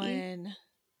funny. One.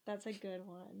 That's a good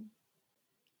one.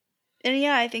 And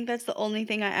yeah, I think that's the only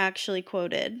thing I actually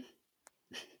quoted.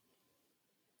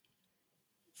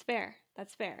 It's fair.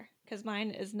 That's fair. Because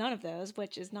mine is none of those,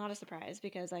 which is not a surprise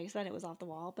because like I said, it was off the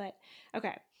wall. But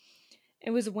okay.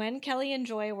 It was when Kelly and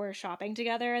Joy were shopping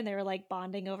together and they were like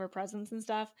bonding over presents and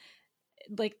stuff,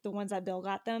 like the ones that Bill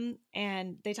got them.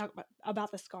 And they talked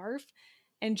about the scarf.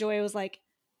 And Joy was like,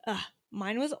 ugh,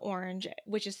 mine was orange,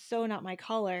 which is so not my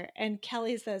color. And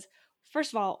Kelly says,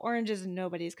 first of all, orange is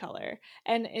nobody's color.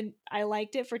 And I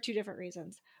liked it for two different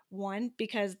reasons. One,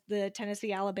 because the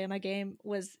Tennessee-Alabama game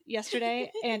was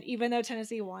yesterday. And even though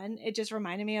Tennessee won, it just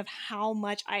reminded me of how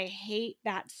much I hate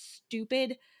that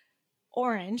stupid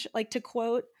orange. Like to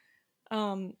quote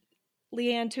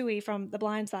Leanne Tui from The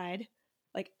Blind Side,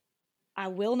 like, I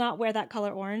will not wear that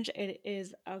color orange. It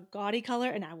is a gaudy color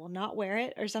and I will not wear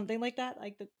it, or something like that.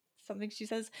 Like something she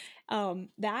says.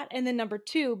 That. And then number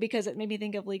two, because it made me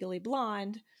think of Legally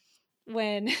Blonde,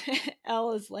 when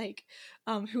Elle is like,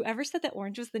 whoever said that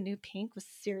orange was the new pink was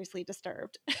seriously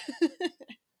disturbed.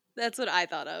 That's what I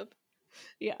thought of.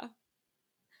 Yeah.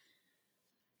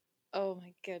 Oh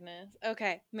my goodness.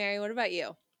 Okay, Mary, what about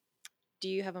you? Do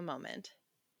you have a moment?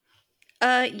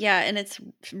 Yeah, and it's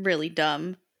really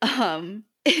dumb.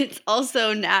 It's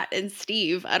also Nat and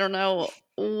Steve. I don't know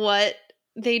what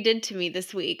they did to me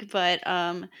this week, but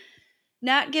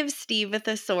Nat gives Steve a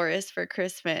thesaurus for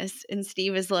Christmas, and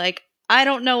Steve is like, I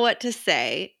don't know what to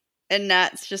say. And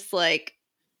Nat's just like,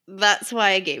 that's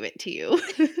why I gave it to you.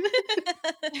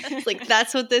 It's like,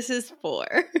 that's what this is for.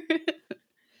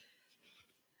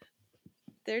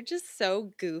 They're just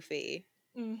so goofy.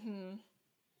 Mm-hmm.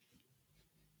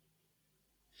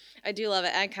 I do love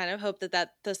it. I kind of hope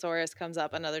that thesaurus comes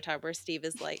up another time where Steve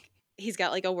is like, he's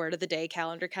got like a word of the day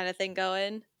calendar kind of thing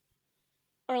going.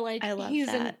 Or like I love he's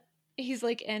that. he's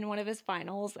like in one of his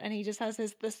finals and he just has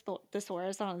his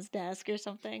thesaurus on his desk or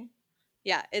something.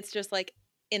 Yeah, it's just like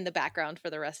in the background for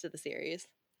the rest of the series.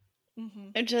 Mm-hmm.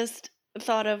 I just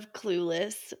thought of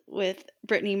Clueless with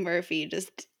Brittany Murphy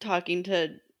just talking to,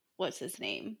 what's his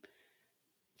name?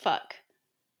 Fuck.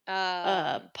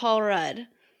 Paul Rudd.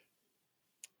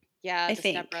 Yeah, I the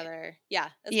think. stepbrother. Yeah,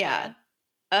 that's Yeah.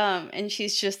 And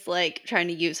she's just like trying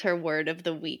to use her word of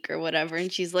the week or whatever,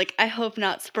 and she's like, I hope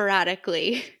not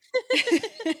sporadically.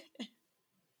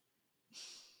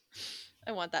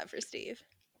 I want that for Steve.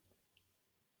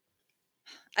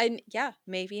 And yeah,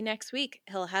 maybe next week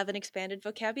he'll have an expanded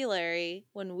vocabulary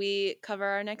when we cover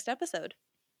our next episode.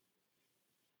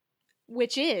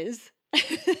 Which is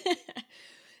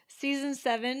season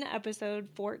 7, episode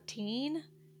 14,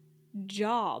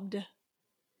 Jobbed.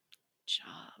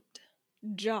 Jobbed.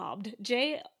 Jobbed.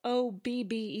 I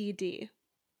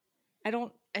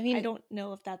don't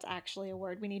know if that's actually a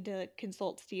word. We need to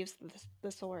consult Steve's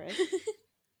thesaurus.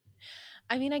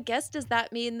 I mean, I guess, does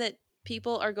that mean that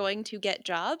people are going to get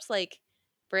jobs? Like,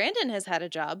 Brandon has had a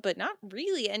job, but not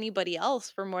really anybody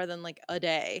else for more than like a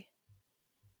day.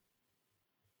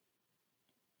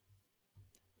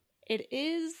 It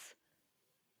is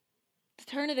the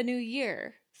turn of the new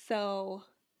year, so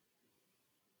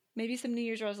maybe some New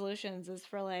Year's resolutions is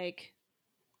for like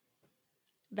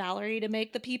Valerie to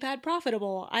make the P-pad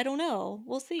profitable. I don't know.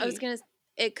 We'll see.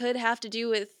 It could have to do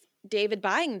with David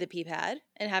buying the P-pad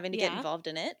and having to get Yeah. involved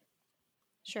in it.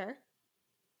 Sure.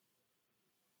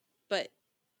 But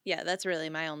yeah, that's really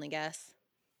my only guess.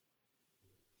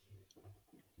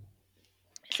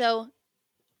 So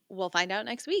we'll find out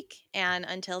next week. And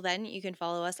until then, you can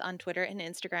follow us on Twitter and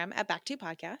Instagram at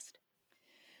Back2Podcast.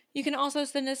 You can also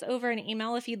send us over an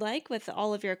email if you'd like with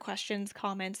all of your questions,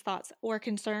 comments, thoughts, or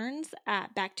concerns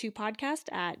at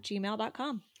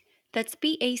back2podcast@gmail.com. That's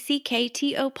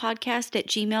BACKTO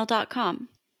podcast@gmail.com.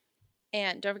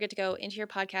 And don't forget to go into your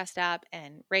podcast app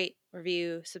and rate,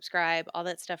 review, subscribe. All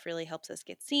that stuff really helps us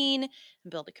get seen and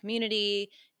build a community.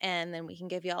 And then we can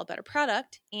give you all a better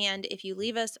product. And if you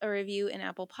leave us a review in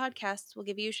Apple Podcasts, we'll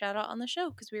give you a shout out on the show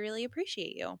because we really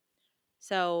appreciate you.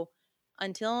 So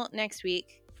until next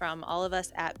week, from all of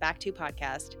us at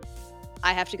Back2Podcast,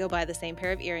 I have to go buy the same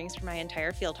pair of earrings for my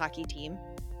entire field hockey team.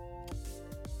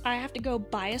 I have to go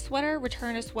buy a sweater,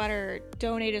 return a sweater,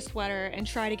 donate a sweater, and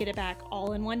try to get it back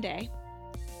all in one day.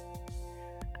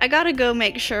 I gotta go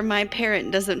make sure my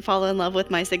parent doesn't fall in love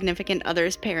with my significant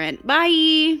other's parent.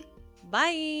 Bye!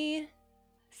 Bye!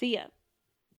 See ya.